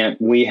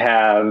client we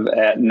have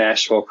at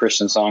Nashville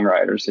Christian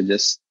Songwriters to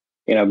just,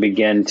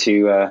 begin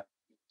to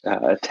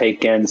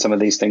take in some of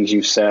these things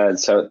you've said.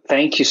 So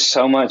thank you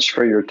so much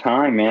for your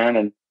time, man.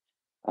 And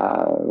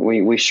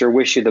we sure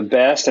wish you the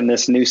best in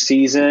this new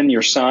season.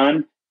 Your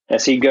son,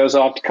 as he goes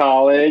off to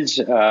college,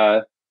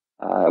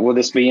 will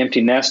this be empty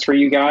nest for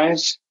you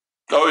guys?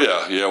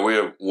 Oh yeah. We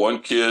have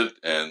one kid,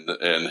 and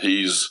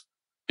he's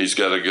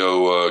got to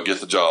go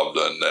get the job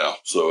done now.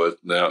 So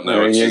now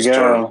it's his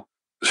turn.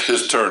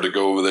 His turn to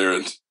go over there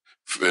and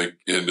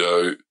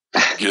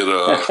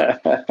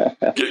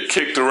get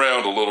kicked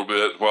around a little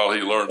bit while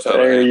he learns how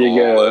to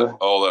handle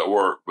all that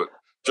work. But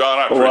John,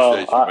 I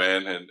appreciate you,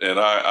 man, and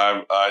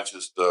I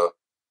just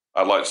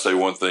I'd like to say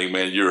one thing,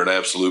 man. You're an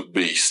absolute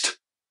beast.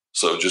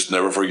 So just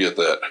never forget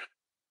that.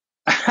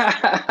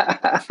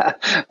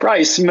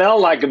 Probably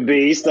smell like a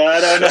beast. I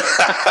don't know.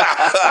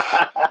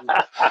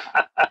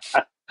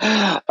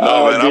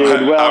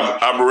 Man,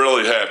 I'm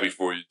really happy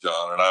for you,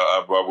 John, and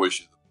I wish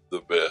you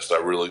the best. I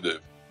really do.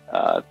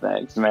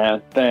 Thanks,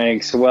 man.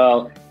 Thanks.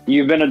 Well,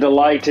 you've been a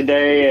delight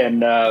today,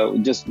 and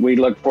we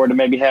look forward to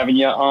maybe having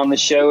you on the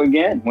show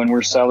again when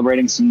we're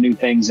celebrating some new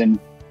things in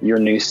your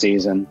new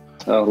season.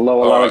 So,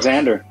 Lowell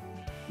Alexander,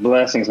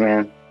 blessings,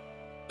 man.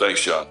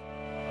 Thanks, John.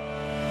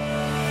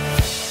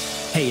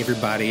 Hey,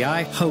 everybody.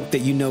 I hope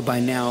that you know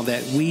by now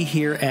that we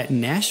here at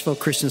Nashville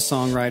Christian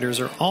Songwriters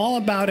are all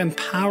about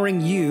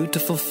empowering you to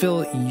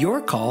fulfill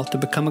your call to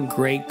become a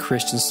great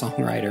Christian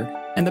songwriter.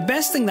 And the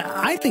best thing that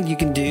I think you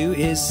can do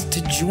is to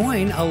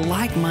join a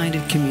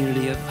like-minded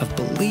community of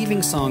believing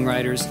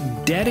songwriters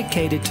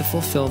dedicated to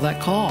fulfill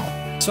that call.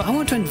 So I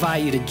want to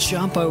invite you to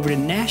jump over to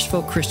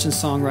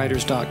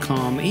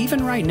NashvilleChristianSongwriters.com,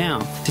 even right now,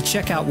 to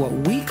check out what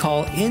we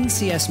call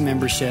NCS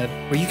membership,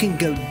 where you can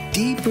go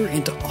deeper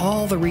into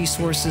all the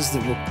resources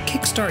that will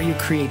kickstart your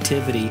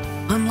creativity,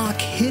 unlock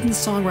hidden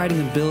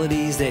songwriting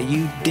abilities that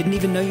you didn't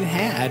even know you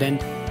had,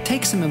 and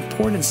take some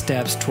important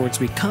steps towards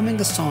becoming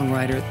the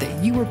songwriter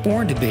that you were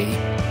born to be.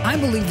 I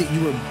believe that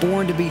you were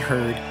born to be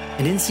heard,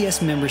 and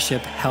NCS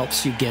membership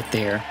helps you get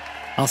there.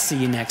 I'll see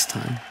you next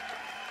time.